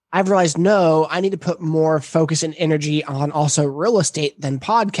 I've realized, no, I need to put more focus and energy on also real estate than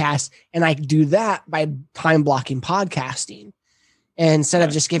podcasts. And I do that by time blocking podcasting. And instead of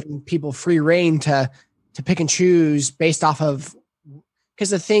just giving people free reign to pick and choose based off of,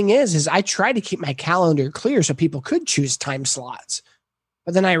 because the thing is I try to keep my calendar clear so people could choose time slots.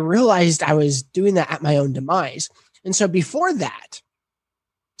 But then I realized I was doing that at my own demise. And so before that,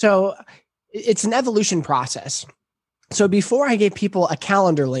 so it's an evolution process. So before I gave people a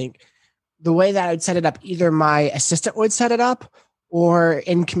calendar link, the way that I would set it up, either my assistant would set it up or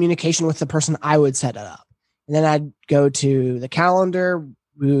in communication with the person, I would set it up. And then I'd go to the calendar.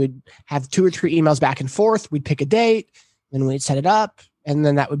 We would have 2 or 3 emails back and forth. We'd pick a date, then we'd set it up. And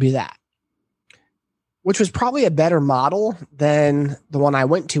then that would be that. Which was probably a better model than the one I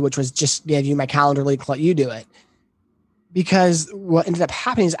went to, which was just give you my calendar link, let you do it. Because what ended up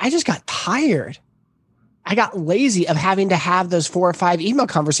happening is I just got tired. I got lazy of having to have those 4 or 5 email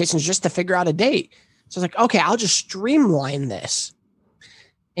conversations just to figure out a date. So I was like, okay, I'll just streamline this.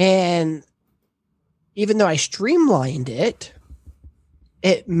 And even though I streamlined it,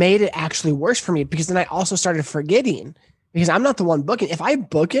 it made it actually worse for me because then I also started forgetting. Because I'm not the one booking. If I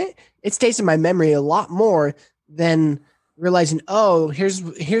book it, it stays in my memory a lot more than realizing, oh,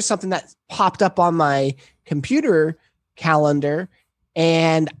 here's something that popped up on my computer calendar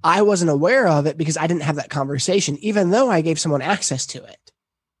and I wasn't aware of it because I didn't have that conversation, even though I gave someone access to it.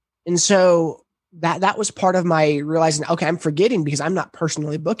 And so that was part of my realizing, okay, I'm forgetting because I'm not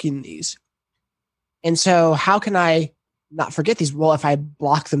personally booking these. And so how can I not forget these? Well, if I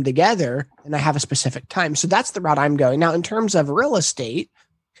block them together and I have a specific time. So that's the route I'm going. Now, in terms of real estate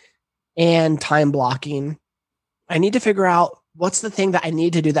and time blocking, I need to figure out what's the thing that I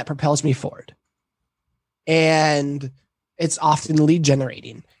need to do that propels me forward. And it's often lead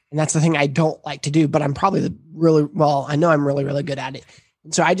generating. And that's the thing I don't like to do, but I'm probably I know I'm really, really good at it.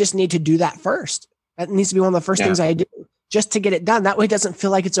 And so I just need to do that first. That needs to be one of the first things I do just to get it done. That way it doesn't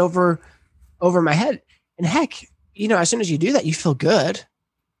feel like it's over my head. And heck, as soon as you do that, you feel good,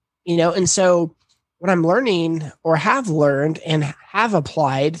 and so what I'm learning or have learned and have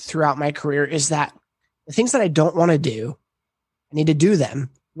applied throughout my career is that the things that I don't want to do, I need to do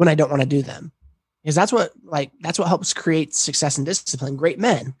them when I don't want to do them. Because that's what helps create success and discipline. Great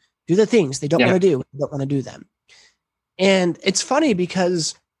men do the things they don't want to do, don't want to do them. And it's funny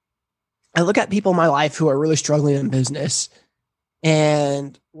because I look at people in my life who are really struggling in business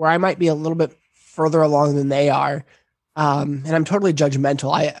and where I might be a little bit further along than they are. And I'm totally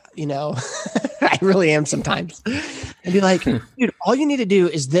judgmental. I really am sometimes. And be like, dude, all you need to do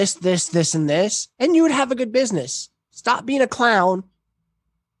is this, this, this, and this, and you would have a good business. Stop being a clown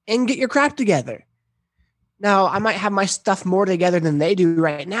and get your crap together. Now, I might have my stuff more together than they do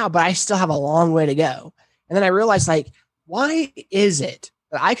right now, but I still have a long way to go. And then I realized, like, why is it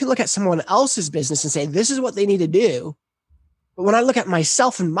that I can look at someone else's business and say, this is what they need to do. But when I look at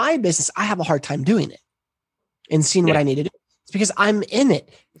myself and my business, I have a hard time doing it and seeing what I need to do. It's because I'm in it.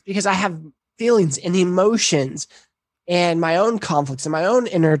 It's because I have feelings and emotions and my own conflicts and my own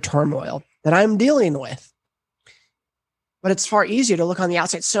inner turmoil that I'm dealing with. But it's far easier to look on the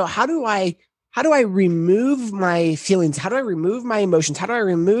outside. So how do I remove my feelings? How do I remove my emotions? How do I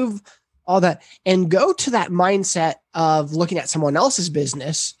remove all that and go to that mindset of looking at someone else's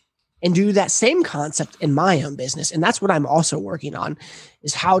business and do that same concept in my own business? And that's what I'm also working on,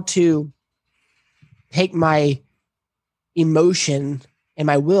 is how to take my emotion and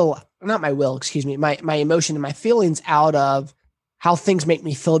my emotion and my feelings out of how things make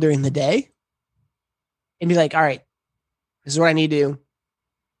me feel during the day and be like, all right, this is what I need to do.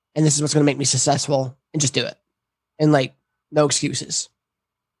 And this is what's going to make me successful, and just do it. And like, no excuses.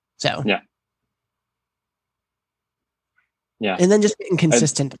 So, yeah. And then just getting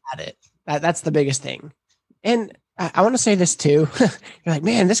consistent at it. That's the biggest thing. And I want to say this too. You're like,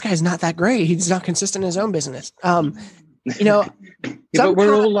 man, this guy's not that great. He's not consistent in his own business. But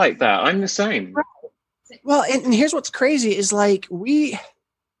we're all like that. I'm the same. Well, and here's what's crazy is like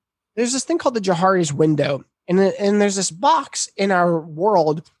there's this thing called the Johari's window. And there's this box in our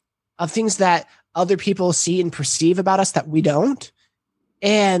world of things that other people see and perceive about us that we don't.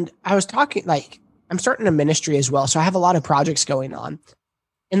 And I was talking, like, I'm starting a ministry as well. So I have a lot of projects going on.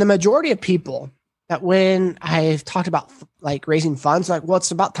 And the majority of people that when I've talked about like raising funds, like, well,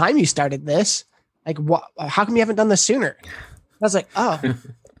 it's about time you started this. Like, how come you haven't done this sooner? I was like, oh.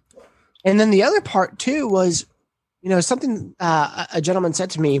 And then the other part too was, something a gentleman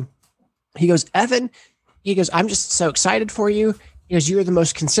said to me. He goes, Evan, I'm just so excited for you. He goes, you're the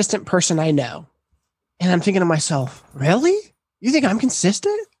most consistent person I know. And I'm thinking to myself, really? You think I'm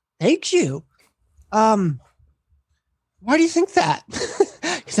consistent? Thank you. Why do you think that?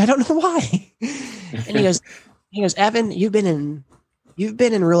 Because I don't know why. And he goes, Evan, you've been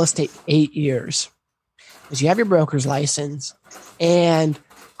in real estate 8 years. Because you have your broker's license. And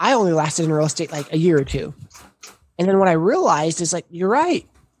I only lasted in real estate like a year or two. And then what I realized is like, you're right.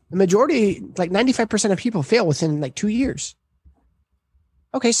 The majority, like 95% of people fail within like 2 years.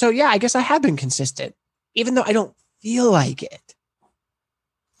 Okay, so yeah, I guess I have been consistent, even though I don't feel like it.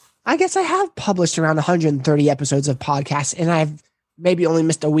 I guess I have published around 130 episodes of podcasts, and I've maybe only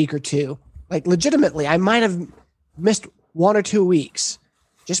missed a week or two. Like legitimately, I might have missed 1 or 2 weeks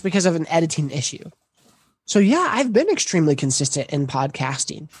just because of an editing issue. So yeah, I've been extremely consistent in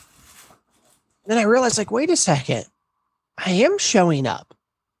podcasting. And then I realized, like, wait a second, I am showing up.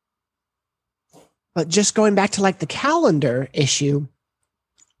 But just going back to like the calendar issue,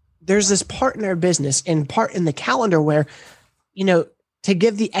 there's this part in our business and part in the calendar where, to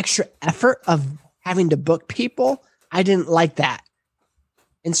give the extra effort of having to book people, I didn't like that.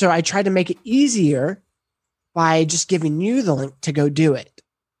 And so I tried to make it easier by just giving you the link to go do it.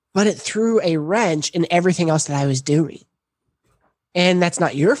 But it threw a wrench in everything else that I was doing. And that's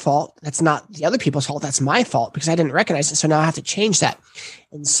not your fault. That's not the other people's fault. That's my fault because I didn't recognize it. So now I have to change that.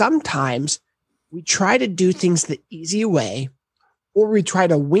 And sometimes we try to do things the easy way, or we try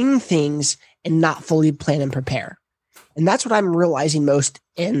to wing things and not fully plan and prepare. And that's what I'm realizing most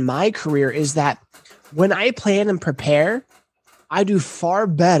in my career is that when I plan and prepare, I do far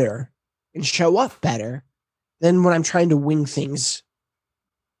better and show up better than when I'm trying to wing things.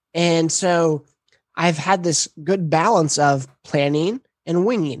 And so I've had this good balance of planning and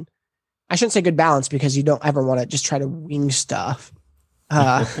winging. I shouldn't say good balance because you don't ever want to just try to wing stuff.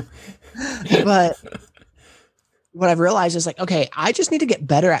 But what I've realized is like, okay, I just need to get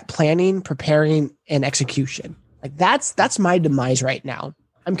better at planning, preparing, and execution. Like that's my demise right now.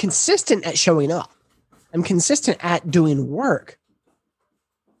 I'm consistent at showing up. I'm consistent at doing work,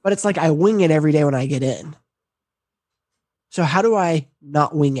 but it's like I wing it every day when I get in. So how do I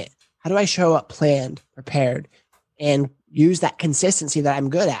not wing it? How do I show up planned, prepared, and use that consistency that I'm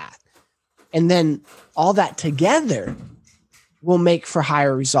good at? And then all that together will make for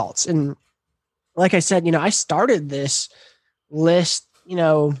higher results. And like I said, I started this list,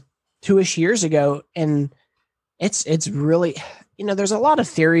 2-ish years ago, and it's really, there's a lot of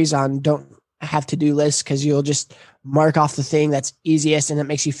theories on don't have to-do lists because you'll just mark off the thing that's easiest and it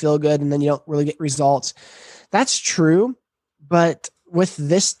makes you feel good and then you don't really get results. That's true. But with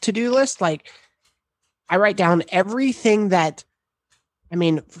this to-do list, like I write down everything that, I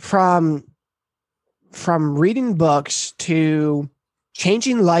mean, from reading books to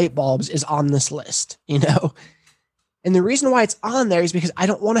changing light bulbs is on this list, you know? And the reason why it's on there is because I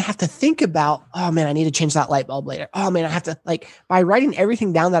don't want to have to think about, oh man, I need to change that light bulb later. Oh man, I have to, like, by writing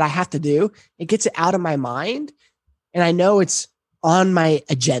everything down that I have to do, it gets it out of my mind. And I know it's on my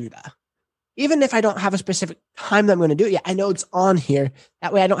agenda. Even if I don't have a specific time that I'm going to do it yet, I know it's on here.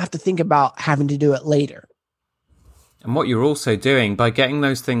 That way I don't have to think about having to do it later. And what you're also doing by getting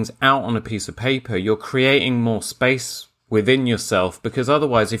those things out on a piece of paper, you're creating more space within yourself, because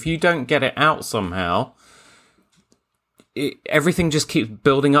otherwise, if you don't get it out somehow, everything just keeps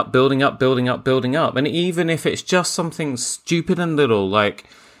building up. And even if it's just something stupid and little, like,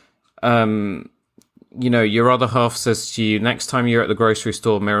 you know, your other half says to you, next time you're at the grocery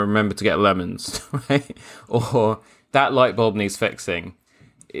store, remember to get lemons, right? Or that light bulb needs fixing.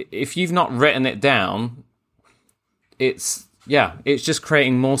 If you've not written it down, it's just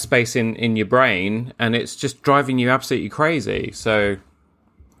creating more space in your brain, and it's just driving you absolutely crazy. So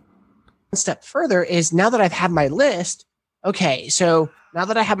one step further is, now that I've had my list, okay, so now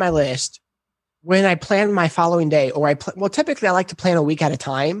that I have my list, when I plan my following day, or typically I like to plan a week at a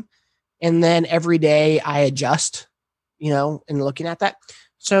time, and then every day I adjust, you know, and looking at that.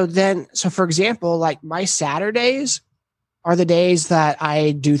 So for example, like my Saturdays are the days that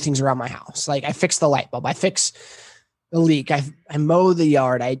I do things around my house. Like I fix the light bulb, I fix the leak, I mow the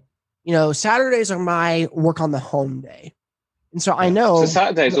yard. Saturdays are my work on the home day. And so I know. So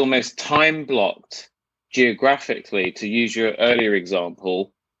Saturday is almost time blocked geographically, to use your earlier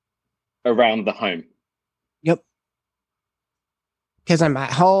example, around the home. Yep. Because I'm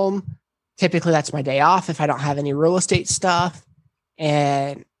at home. Typically that's my day off if I don't have any real estate stuff.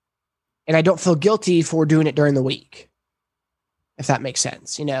 And I don't feel guilty for doing it during the week, if that makes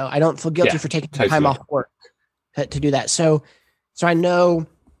sense. You know, I don't feel guilty for taking time off work to do that. So I know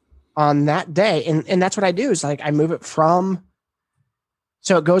on that day, and that's what I do, is like I move it from,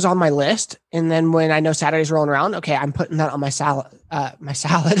 so it goes on my list. And then when I know Saturday's rolling around, okay, I'm putting that on my salad. I'm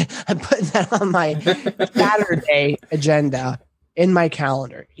putting that on my Saturday agenda in my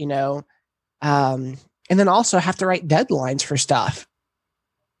calendar, you know? And then also have to write deadlines for stuff.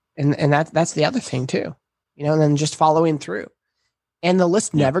 And that's the other thing too, you know, and then just following through. And the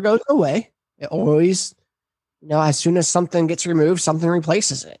list never goes away. It always, you know, as soon as something gets removed, something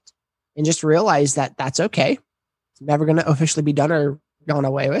replaces it. And just realize that that's okay. It's never going to officially be done or gone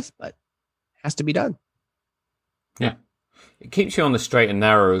away with, but it has to be done. Yeah. It keeps you on the straight and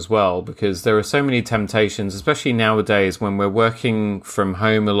narrow as well, because there are so many temptations, especially nowadays when we're working from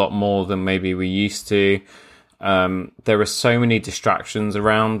home a lot more than maybe we used to. There are so many distractions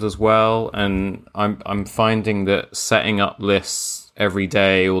around as well, and I'm finding that setting up lists every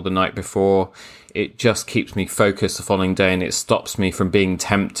day or the night before, it just keeps me focused the following day, and it stops me from being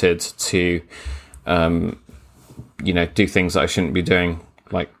tempted to do things that I shouldn't be doing,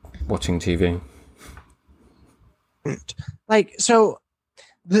 like watching TV. Like, so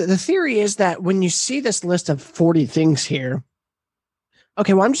the theory is that when you see this list of 40 things here,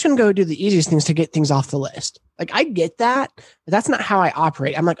 okay, well, I'm just going to go do the easiest things to get things off the list. Like, I get that, but that's not how I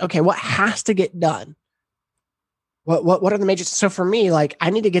operate. I'm like, okay, what has to get done? What are the major? So for me, like, I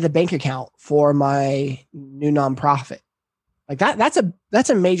need to get a bank account for my new nonprofit. Like that's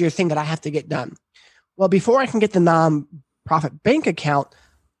a major thing that I have to get done. Well, before I can get the nonprofit bank account,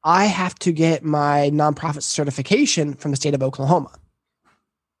 I have to get my nonprofit certification from the state of Oklahoma.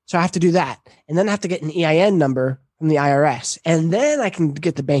 So I have to do that. And then I have to get an EIN number from the IRS. And then I can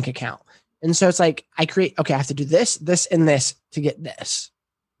get the bank account. And so it's like, I have to do this, this, and this to get this.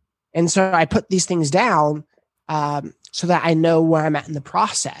 And so I put these things down so that I know where I'm at in the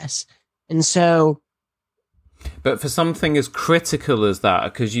process. And so. But for something as critical as that,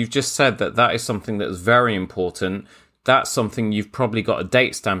 because you've just said that is something that is very important, that's something you've probably got a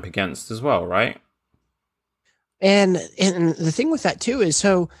date stamp against as well, right? And the thing with that too is,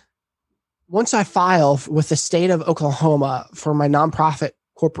 so once I file with the state of Oklahoma for my nonprofit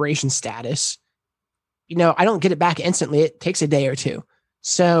corporation status, you know, I don't get it back instantly. It takes a day or two.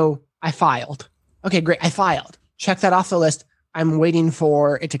 So I filed. Okay, great. I filed. Check that off the list. I'm waiting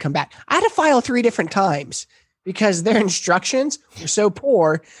for it to come back. I had to file 3 different times because their instructions were so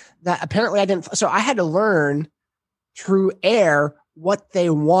poor that apparently I didn't. So I had to learn through air what they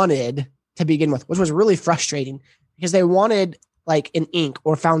wanted to begin with, which was really frustrating because they wanted like an Inc.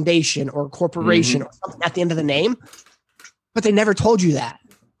 or foundation or corporation or something at the end of the name, but they never told you that.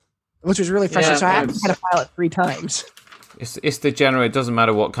 which was really frustrating. Yeah, So I had to file it 3 times. It's the general. It doesn't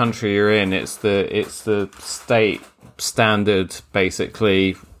matter what country you're in. It's the state standard,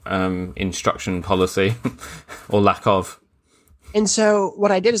 basically, instruction policy or lack of. And so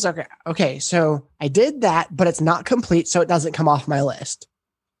what I did is, okay, so I did that, but it's not complete, so it doesn't come off my list.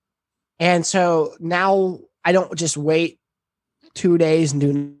 And so now I don't just wait 2 days and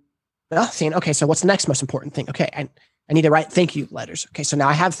do nothing. Okay, so what's the next most important thing? Okay, I need to write thank you letters. Okay, so now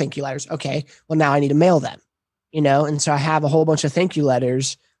I have thank you letters. Okay, well, now I need to mail them, and so I have a whole bunch of thank you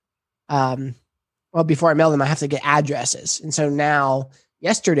letters. Well, before I mail them, I have to get addresses. And so now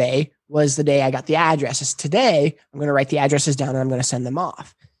yesterday was the day I got the addresses. Today, I'm going to write the addresses down and I'm going to send them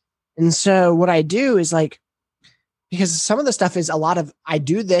off. And so what I do is because some of the stuff is a lot of, I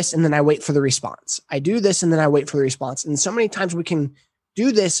do this and then I wait for the response. I do this and then I wait for the response. And so many times we can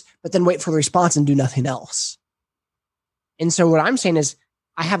do this, but then wait for the response and do nothing else. And so what I'm saying is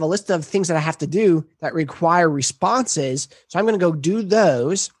I have a list of things that I have to do that require responses. So I'm going to go do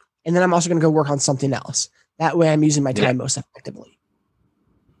those. And then I'm also going to go work on something else. That way I'm using my time most effectively.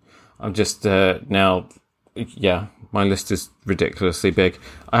 I'm just now, my list is ridiculously big.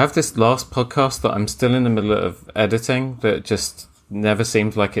 I have this last podcast that I'm still in the middle of editing that just never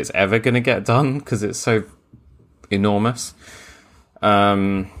seems like it's ever going to get done because it's so enormous.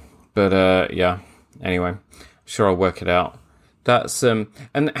 Anyway, sure I'll work it out. That's and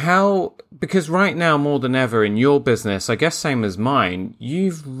how, because right now more than ever in your business, I guess same as mine,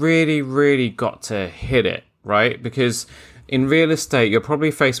 you've really, really got to hit it, right? Because in real estate, you're probably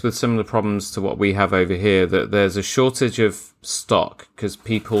faced with similar problems to what we have over here, that there's a shortage of stock because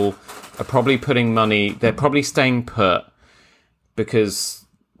people are probably putting money, they're probably staying put because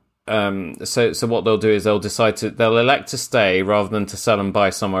so what they'll do is they'll elect to stay rather than to sell and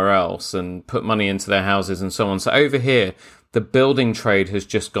buy somewhere else and put money into their houses and so on. So over here, the building trade has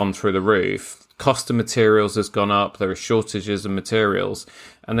just gone through the roof. Cost of materials has gone up. There are shortages of materials.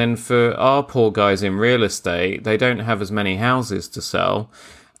 And then for our poor guys in real estate, they don't have as many houses to sell.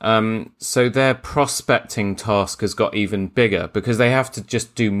 So their prospecting task has got even bigger because they have to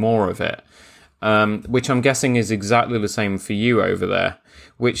just do more of it, which I'm guessing is exactly the same for you over there,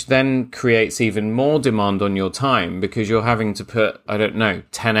 which then creates even more demand on your time because you're having to put,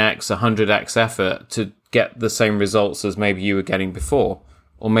 10x, 100x effort to get the same results as maybe you were getting before,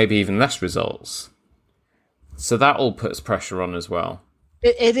 or maybe even less results. So that all puts pressure on as well.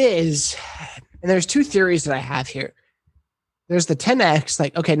 It is. And there's 2 theories that I have here. There's the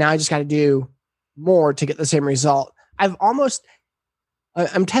 10x, okay, now I just got to do more to get the same result. I'm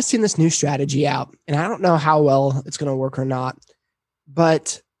testing this new strategy out, and I don't know how well it's going to work or not.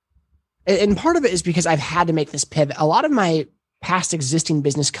 But, and part of it is because I've had to make this pivot. A lot of my past existing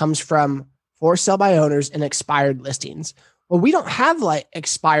business comes from for sale by owners and expired listings. Well, we don't have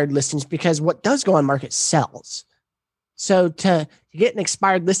expired listings because what does go on market sells. So to get an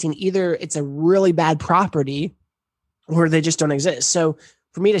expired listing, either it's a really bad property or they just don't exist. So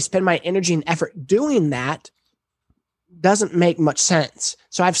for me to spend my energy and effort doing that doesn't make much sense.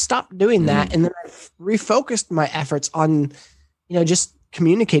 So I've stopped doing that. And then I've refocused my efforts on, just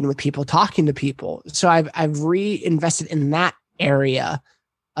communicating with people, talking to people. So I've reinvested in that area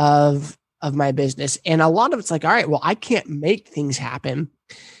of my business. And a lot of it's all right, well, I can't make things happen.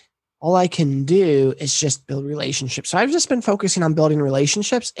 All I can do is just build relationships. So I've just been focusing on building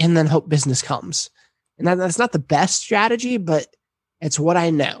relationships and then hope business comes. And that's not the best strategy, but it's what I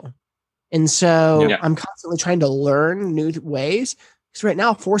know. And so I'm constantly trying to learn new ways. Because right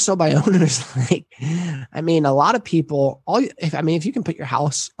now, for sale by owners, a lot of people, if you can put your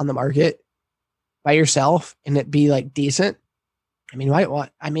house on the market by yourself and it be decent, why?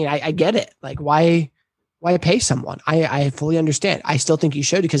 I get it. Why pay someone? I fully understand. I still think you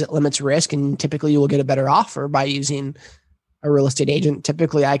should because it limits risk, and typically you will get a better offer by using a real estate agent.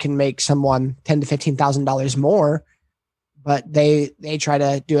 Typically, I can make someone $10,000 to $15,000 more, but they try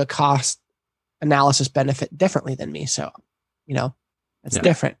to do a cost analysis benefit differently than me. So, it's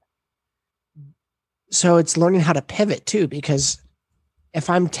different. So it's learning how to pivot too, because if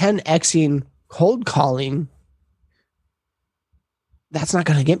I'm 10xing cold calling, that's not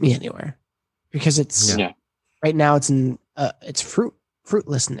going to get me anywhere because it's right now it's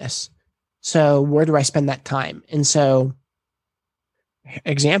fruitlessness. So where do I spend that time? And so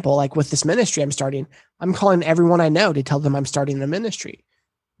example, with this ministry I'm starting, I'm calling everyone I know to tell them I'm starting the ministry.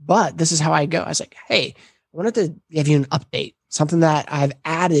 But this is how I go. I was hey, I wanted to give you an update, something that I've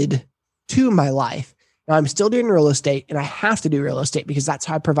added to my life. Now I'm still doing real estate and I have to do real estate because that's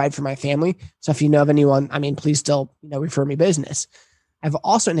how I provide for my family. So if you know of anyone, please still, refer me business. I've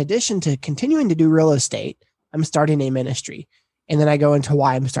also, in addition to continuing to do real estate, I'm starting a ministry. and then I go into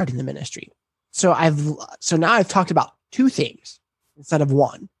why I'm starting the ministry. So now I've talked about two things instead of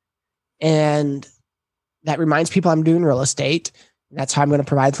one. And that reminds people I'm doing real estate. That's how I'm going to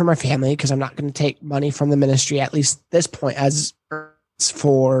provide for my family, because I'm not going to take money from the ministry, at least this point, as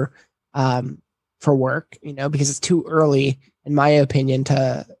for work, because it's too early, in my opinion,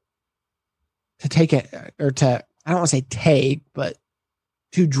 to take it, or to, I don't want to say take, but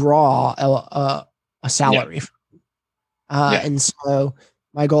to draw a salary. Yeah. And so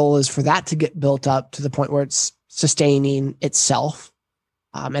my goal is for that to get built up to the point where it's sustaining itself,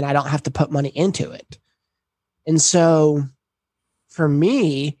 and I don't have to put money into it. And so for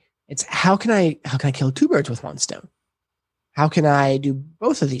me, it's how can I kill two birds with one stone? How can I do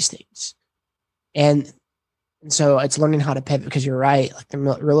both of these things? And so it's learning how to pivot, because you're right. Like the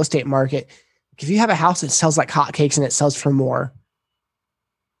real estate market, if you have a house that sells like hotcakes and it sells for more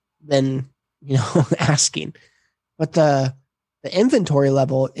than, asking, but the inventory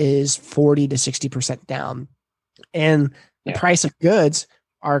level is 40 to 60% down, and the price of goods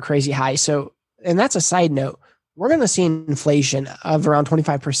are crazy high. So, and that's a side note. We're going to see inflation of around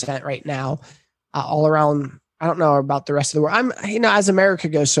 25% right now, all around. I don't know about the rest of the world. As America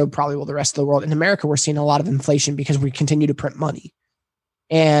goes, so probably will the rest of the world. In America, we're seeing a lot of inflation because we continue to print money.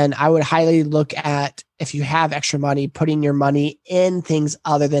 And I would highly look at, if you have extra money, putting your money in things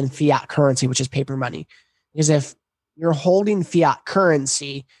other than fiat currency, which is paper money. Because if you're holding fiat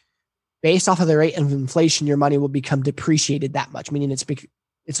currency, based off of the rate of inflation, your money will become depreciated that much, meaning it's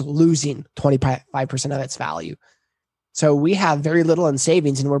losing 25% of its value. So we have very little in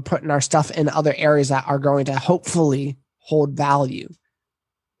savings, and we're putting our stuff in other areas that are going to hopefully hold value.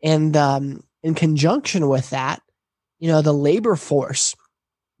 And in conjunction with that, the labor force,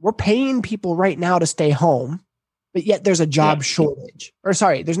 we're paying people right now to stay home, but yet there's a job shortage. Or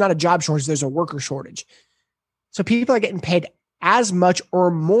sorry, there's not a job shortage, there's a worker shortage. So people are getting paid as much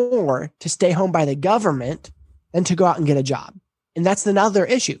or more to stay home by the government than to go out and get a job. And that's another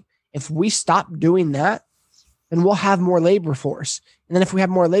issue. If we stop doing that, then we'll have more labor force. And then if we have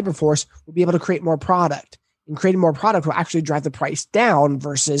more labor force, we'll be able to create more product. And creating more product will actually drive the price down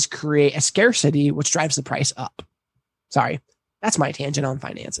versus create a scarcity, which drives the price up. Sorry, that's my tangent on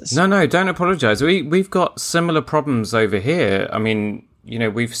finances. No, don't apologize. We've got similar problems over here. I mean,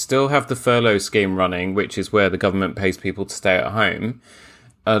 we still have the furlough scheme running, which is where the government pays people to stay at home.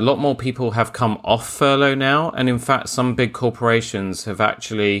 A lot more people have come off furlough now. And in fact, some big corporations have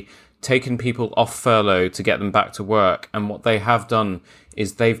actually taken people off furlough to get them back to work. And what they have done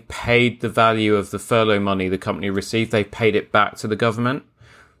is they've paid the value of the furlough money the company received. They've paid it back to the government.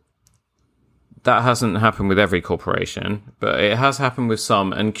 That hasn't happened with every corporation, but it has happened with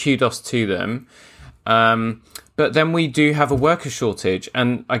some, and kudos to them. But then we do have a worker shortage.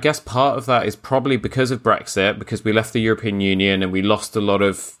 And I guess part of that is probably because of Brexit, because we left the European Union and we lost a lot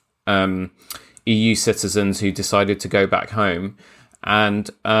of EU citizens who decided to go back home. And,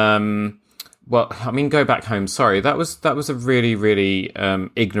 go back home. Sorry, that was a really, really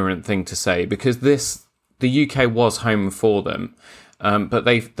ignorant thing to say, because the UK was home for them. But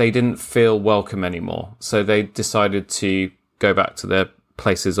they didn't feel welcome anymore. So they decided to go back to their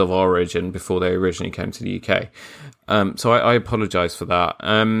places of origin before they originally came to the UK. So I apologize for that.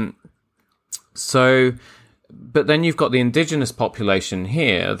 But then you've got the indigenous population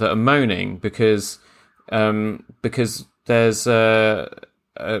here that are moaning because there's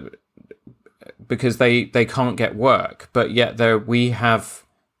because they can't get work, but yet we have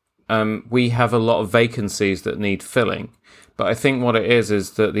a lot of vacancies that need filling. But I think what it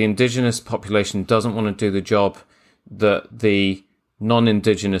is that the indigenous population doesn't want to do the job that the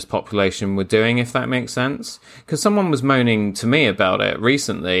non-indigenous population were doing, if that makes sense. Because someone was moaning to me about it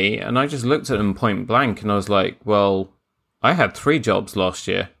recently, and I just looked at them point blank, and I was like, well, I had 3 jobs last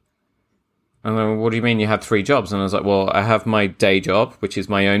year. And then, what do you mean you had 3 jobs? And I was like, well, I have my day job, which is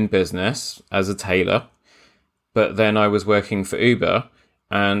my own business as a tailor. But then I was working for Uber,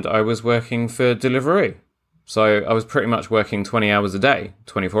 and I was working for Deliveroo. So I was pretty much working 20 hours a day,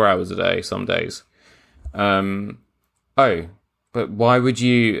 24 hours a day, some days. But why would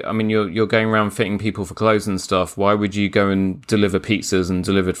you, you're going around fitting people for clothes and stuff. Why would you go and deliver pizzas and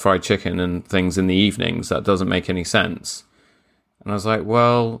delivered fried chicken and things in the evenings? That doesn't make any sense. And I was like,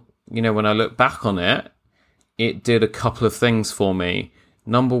 well, when I look back on it, it did a couple of things for me.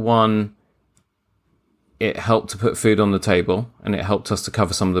 Number one, it helped to put food on the table, and it helped us to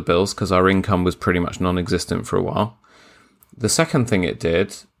cover some of the bills because our income was pretty much non-existent for a while. The second thing it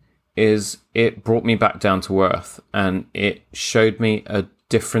did is it brought me back down to earth, and it showed me a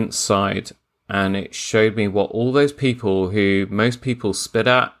different side, and it showed me what all those people who most people spit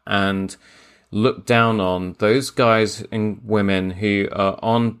at and look down on those guys and women who are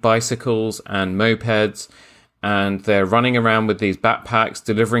on bicycles and mopeds, and they're running around with these backpacks,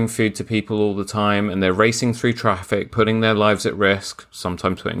 delivering food to people all the time, and they're racing through traffic, putting their lives at risk,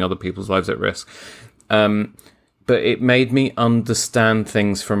 sometimes putting other people's lives at risk. But it made me understand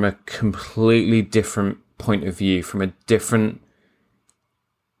things from a completely different point of view, from a different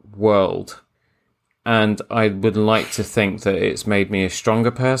world. And I would like to think that it's made me a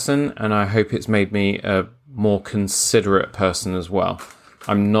stronger person, and I hope it's made me a more considerate person as well.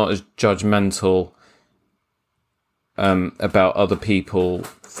 I'm not as judgmental about other people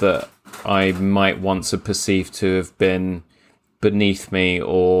that I might once have perceived to have been beneath me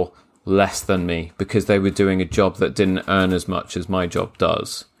or less than me because they were doing a job that didn't earn as much as my job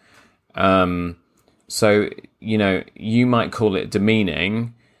does. So, you know, you might call it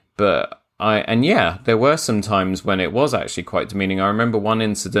demeaning, but there were some times when it was actually quite demeaning. I remember one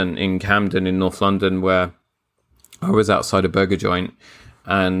incident in Camden in North London where I was outside a burger joint,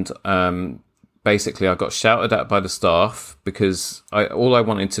 and basically I got shouted at by the staff because all I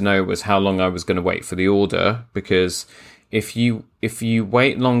wanted to know was how long I was going to wait for the order, because if you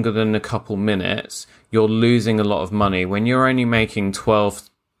wait longer than a couple minutes, you're losing a lot of money. When you're only making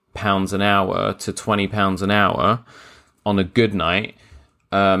 £12 an hour to £20 an hour on a good night,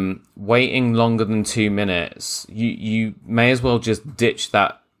 waiting longer than 2 minutes, you may as well just ditch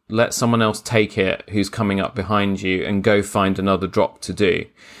that, let someone else take it who's coming up behind you, and go find another drop to do.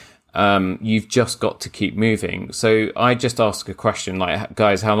 You've just got to keep moving. So I just asked a question like,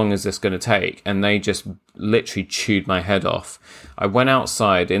 guys, how long is this going to take? And they just literally chewed my head off. I went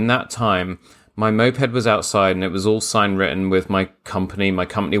outside. In that time, my moped was outside, and it was all sign written with my company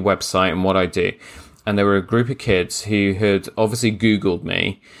website and what I do. And there were a group of kids who had obviously Googled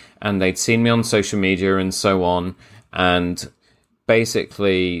me, and they'd seen me on social media and so on. And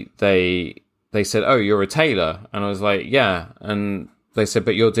basically they said, "Oh, you're a tailor." And I was like, "Yeah." And they said,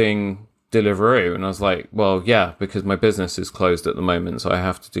 "But you're doing Deliveroo." And I was like, "Well, yeah, because my business is closed at the moment, so I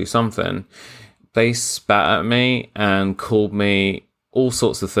have to do something." They spat at me and called me all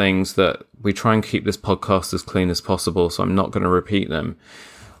sorts of things that we try and keep this podcast as clean as possible, so I'm not going to repeat them.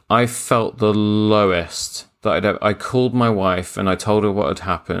 I felt the lowest that I'd ever. I called my wife and I told her what had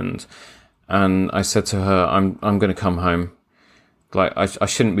happened, and I said to her, I'm going to come home. Like, I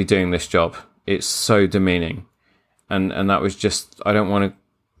shouldn't be doing this job. It's so demeaning. And that was just, I don't want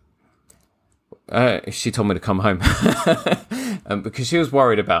to... she told me to come home because she was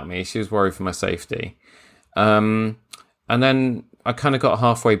worried about me. She was worried for my safety. And then I kind of got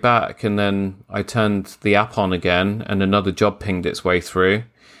halfway back, and then I turned the app on again, and another job pinged its way through.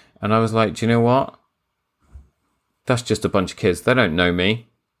 And I was like, do you know what? That's just a bunch of kids. They don't know me.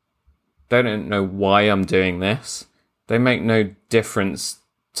 They don't know why I'm doing this. They make no difference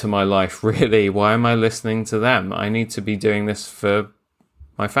to my life, really. Why am I listening to them? I need to be doing this for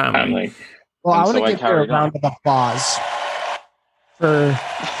my family. Well, I want to give her a round of applause for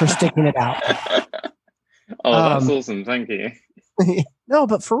sticking it out. Oh, that's awesome. Thank you. No,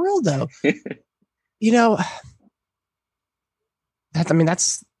 but for real though, you know,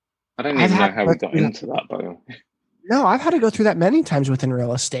 that's. I don't even know how we got into that, by the way. No, I've had to go through that many times within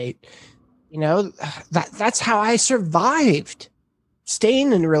real estate. You know, that's how I survived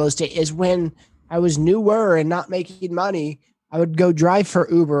staying in real estate. Is when I was newer and not making money, I would go drive for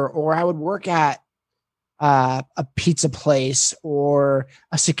Uber, or I would work at a pizza place or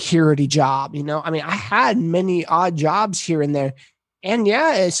a security job. You know, I mean, I had many odd jobs here and there. And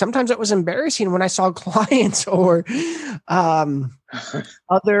yeah, sometimes it was embarrassing when I saw clients or other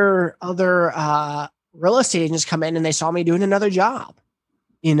real estate agents come in and they saw me doing another job,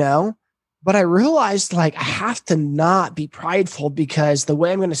 you know. But I realized, like, I have to not be prideful, because the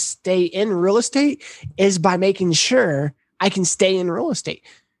way I'm going to stay in real estate is by making sure I can stay in real estate.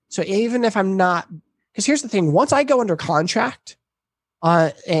 So even if I'm not, because here's the thing, once I go under contract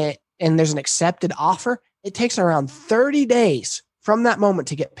and there's an accepted offer, it takes around 30 days from that moment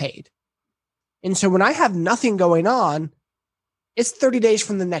to get paid. And so when I have nothing going on, it's 30 days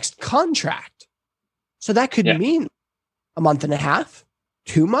from the next contract. So that could mean a month and a half,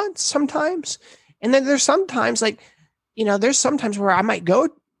 2 months sometimes. And then there's sometimes, like, you know, there's sometimes where I might go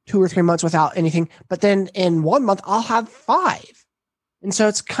 2 or 3 months without anything, but then in 1 month I'll have 5. And so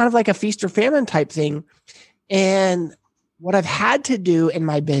it's kind of like a feast or famine type thing. And what I've had to do in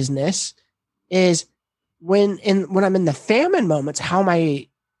my business is when I'm in the famine moments, how am I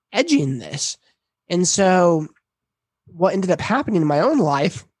edging this? And so what ended up happening in my own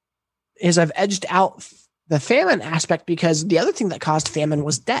life is I've edged out the famine aspect, because the other thing that caused famine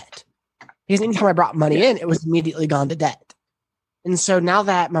was debt. Because anytime I brought money in, it was immediately gone to debt. And so now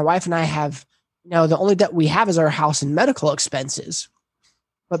that my wife and I have the only debt we have is our house and medical expenses.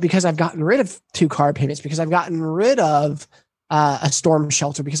 But because I've gotten rid of 2 car payments, because I've gotten rid of a storm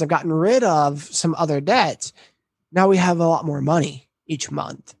shelter, because I've gotten rid of some other debts, now we have a lot more money each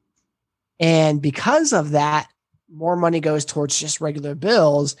month. And because of that, more money goes towards just regular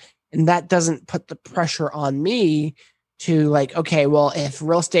bills. And that doesn't put the pressure on me to like, okay, well, if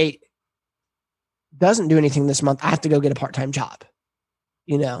real estate doesn't do anything this month, I have to go get a part-time job,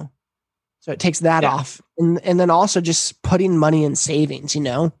 So it takes that off. And then also just putting money in savings,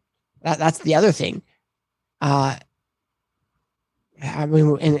 that's the other thing. And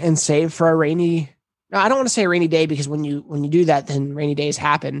save for a rainy, no, I don't want to say a rainy day, because when you do that, then rainy days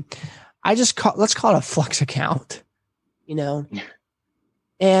happen. Let's call it a flex account,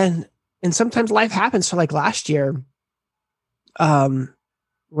 and sometimes life happens. So like last year,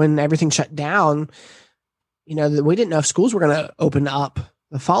 when everything shut down, we didn't know if schools were going to open up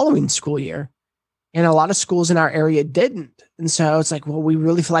the following school year. And a lot of schools in our area didn't. And so it's like, well, we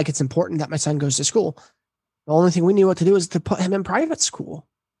really feel like it's important that my son goes to school. The only thing we knew what to do is to put him in private school.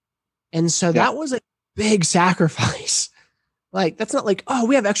 And so that was a big sacrifice. Like, that's not like, oh,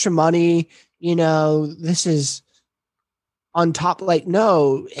 we have extra money, this is on top. Like,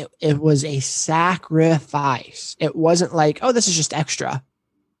 no, it was a sacrifice. It wasn't like, oh, this is just extra.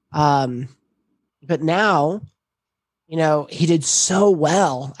 But now, he did so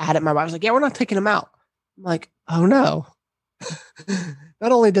well at it. My wife was like, yeah, we're not taking him out. I'm like, oh no.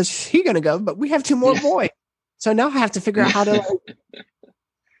 Not only does he going to go, but we have 2 more boys. So now I have to figure out how to,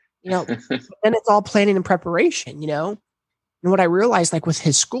 then it's all planning and preparation, And what I realized, like with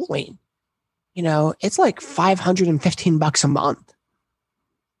his schooling, it's like $515 a month.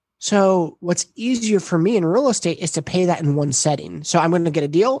 So what's easier for me in real estate is to pay that in one setting. So I'm going to get a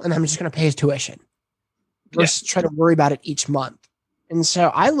deal and I'm just going to pay his tuition versus try to worry about it each month. And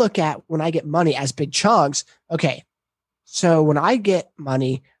so I look at when I get money as big chunks. Okay. So when I get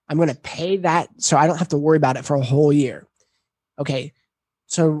money, I'm going to pay that so I don't have to worry about it for a whole year. Okay.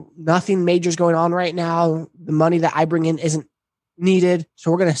 So nothing major is going on right now. The money that I bring in isn't needed.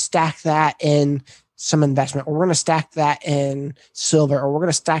 So we're going to stack that in some investment, or we're going to stack that in silver, or we're going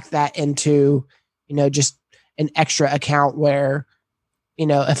to stack that into, just an extra account where,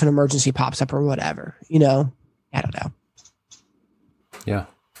 if an emergency pops up or whatever, I don't know. Yeah.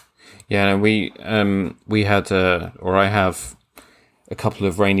 Yeah. And we had, or I have a couple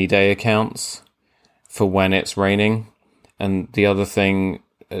of rainy day accounts for when it's raining. And the other thing,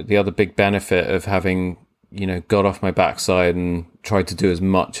 the other big benefit of having, got off my backside and tried to do as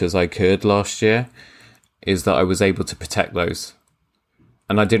much as I could last year is that I was able to protect those.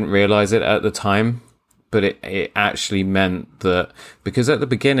 And I didn't realize it at the time, but it actually meant that, because at the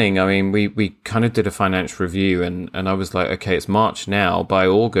beginning, I mean, we kind of did a financial review and I was like, okay, it's March now. By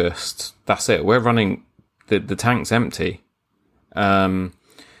August, that's it. We're running, the tank's empty. But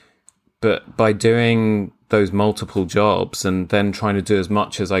by doing those multiple jobs and then trying to do as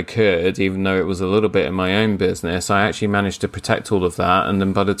much as I could, even though it was a little bit in my own business, I actually managed to protect all of that. And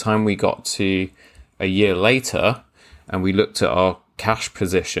then by the time we got to a year later and we looked at our cash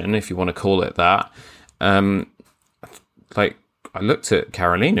position, if you want to call it that, like I looked at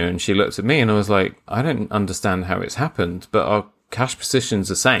Carolina and she looked at me and I was like, I don't understand how it's happened, but our cash position's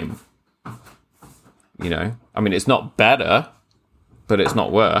the same. I mean, it's not better, but it's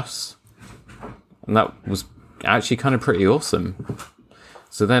not worse. And that was actually kind of pretty awesome.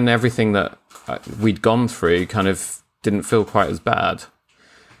 So then everything that we'd gone through kind of didn't feel quite as bad.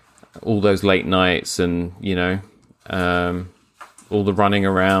 All those late nights and, all the running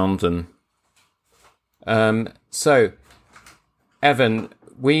around. And so, Evan,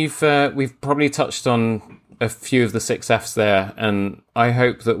 we've probably touched on a few of the 6 Fs there. And I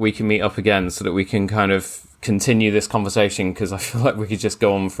hope that we can meet up again so that we can kind of continue this conversation, because I feel like we could just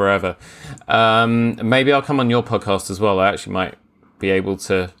go on forever. Maybe I'll come on your podcast as well. I actually might be able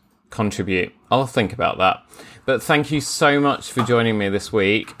to contribute. I'll think about that. But thank you so much for joining me this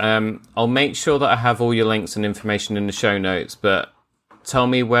week. I'll make sure that I have all your links and information in the show notes, but tell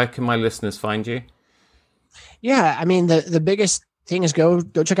me, where can my listeners find you? Yeah, I mean, the biggest thing is go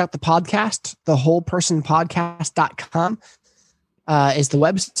check out the podcast, thewholepersonpodcast.com. Is the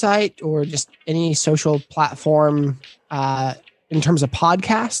website, or just any social platform in terms of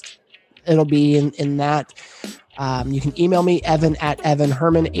podcast. It'll be in that. You can email me, Evan at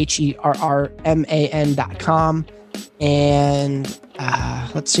evanherman, HERRMAN.com. And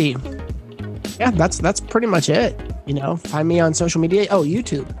let's see. Yeah, that's pretty much it. Find me on social media. Oh,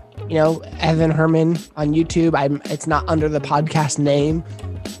 YouTube. Evan Herman on YouTube. It's not under the podcast name,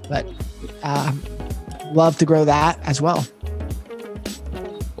 but love to grow that as well.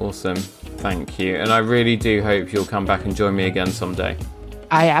 Awesome. Thank you. And I really do hope you'll come back and join me again someday.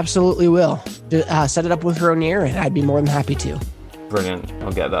 I absolutely will. Set it up with Ronir, and I'd be more than happy to. Brilliant.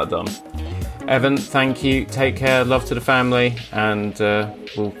 I'll get that done. Evan, thank you. Take care. Love to the family. And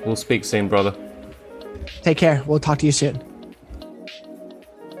we'll speak soon, brother. Take care. We'll talk to you soon.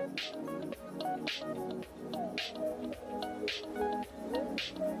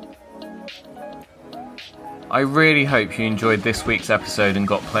 I really hope you enjoyed this week's episode and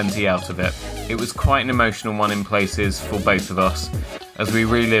got plenty out of it. It was quite an emotional one in places for both of us, as we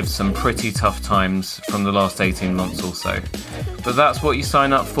relived some pretty tough times from the last 18 months or so. But that's what you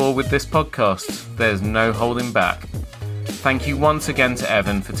sign up for with this podcast. There's no holding back. Thank you once again to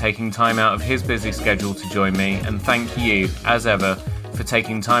Evan for taking time out of his busy schedule to join me, and thank you, as ever, for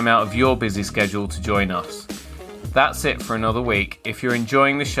taking time out of your busy schedule to join us. That's it for another week. If you're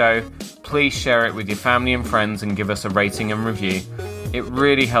enjoying the show, please share it with your family and friends and give us a rating and review. It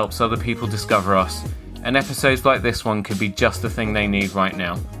really helps other people discover us, and episodes like this one could be just the thing they need right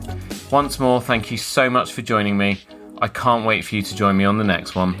now. Once more, thank you so much for joining me. I can't wait for you to join me on the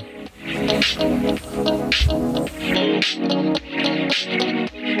next one.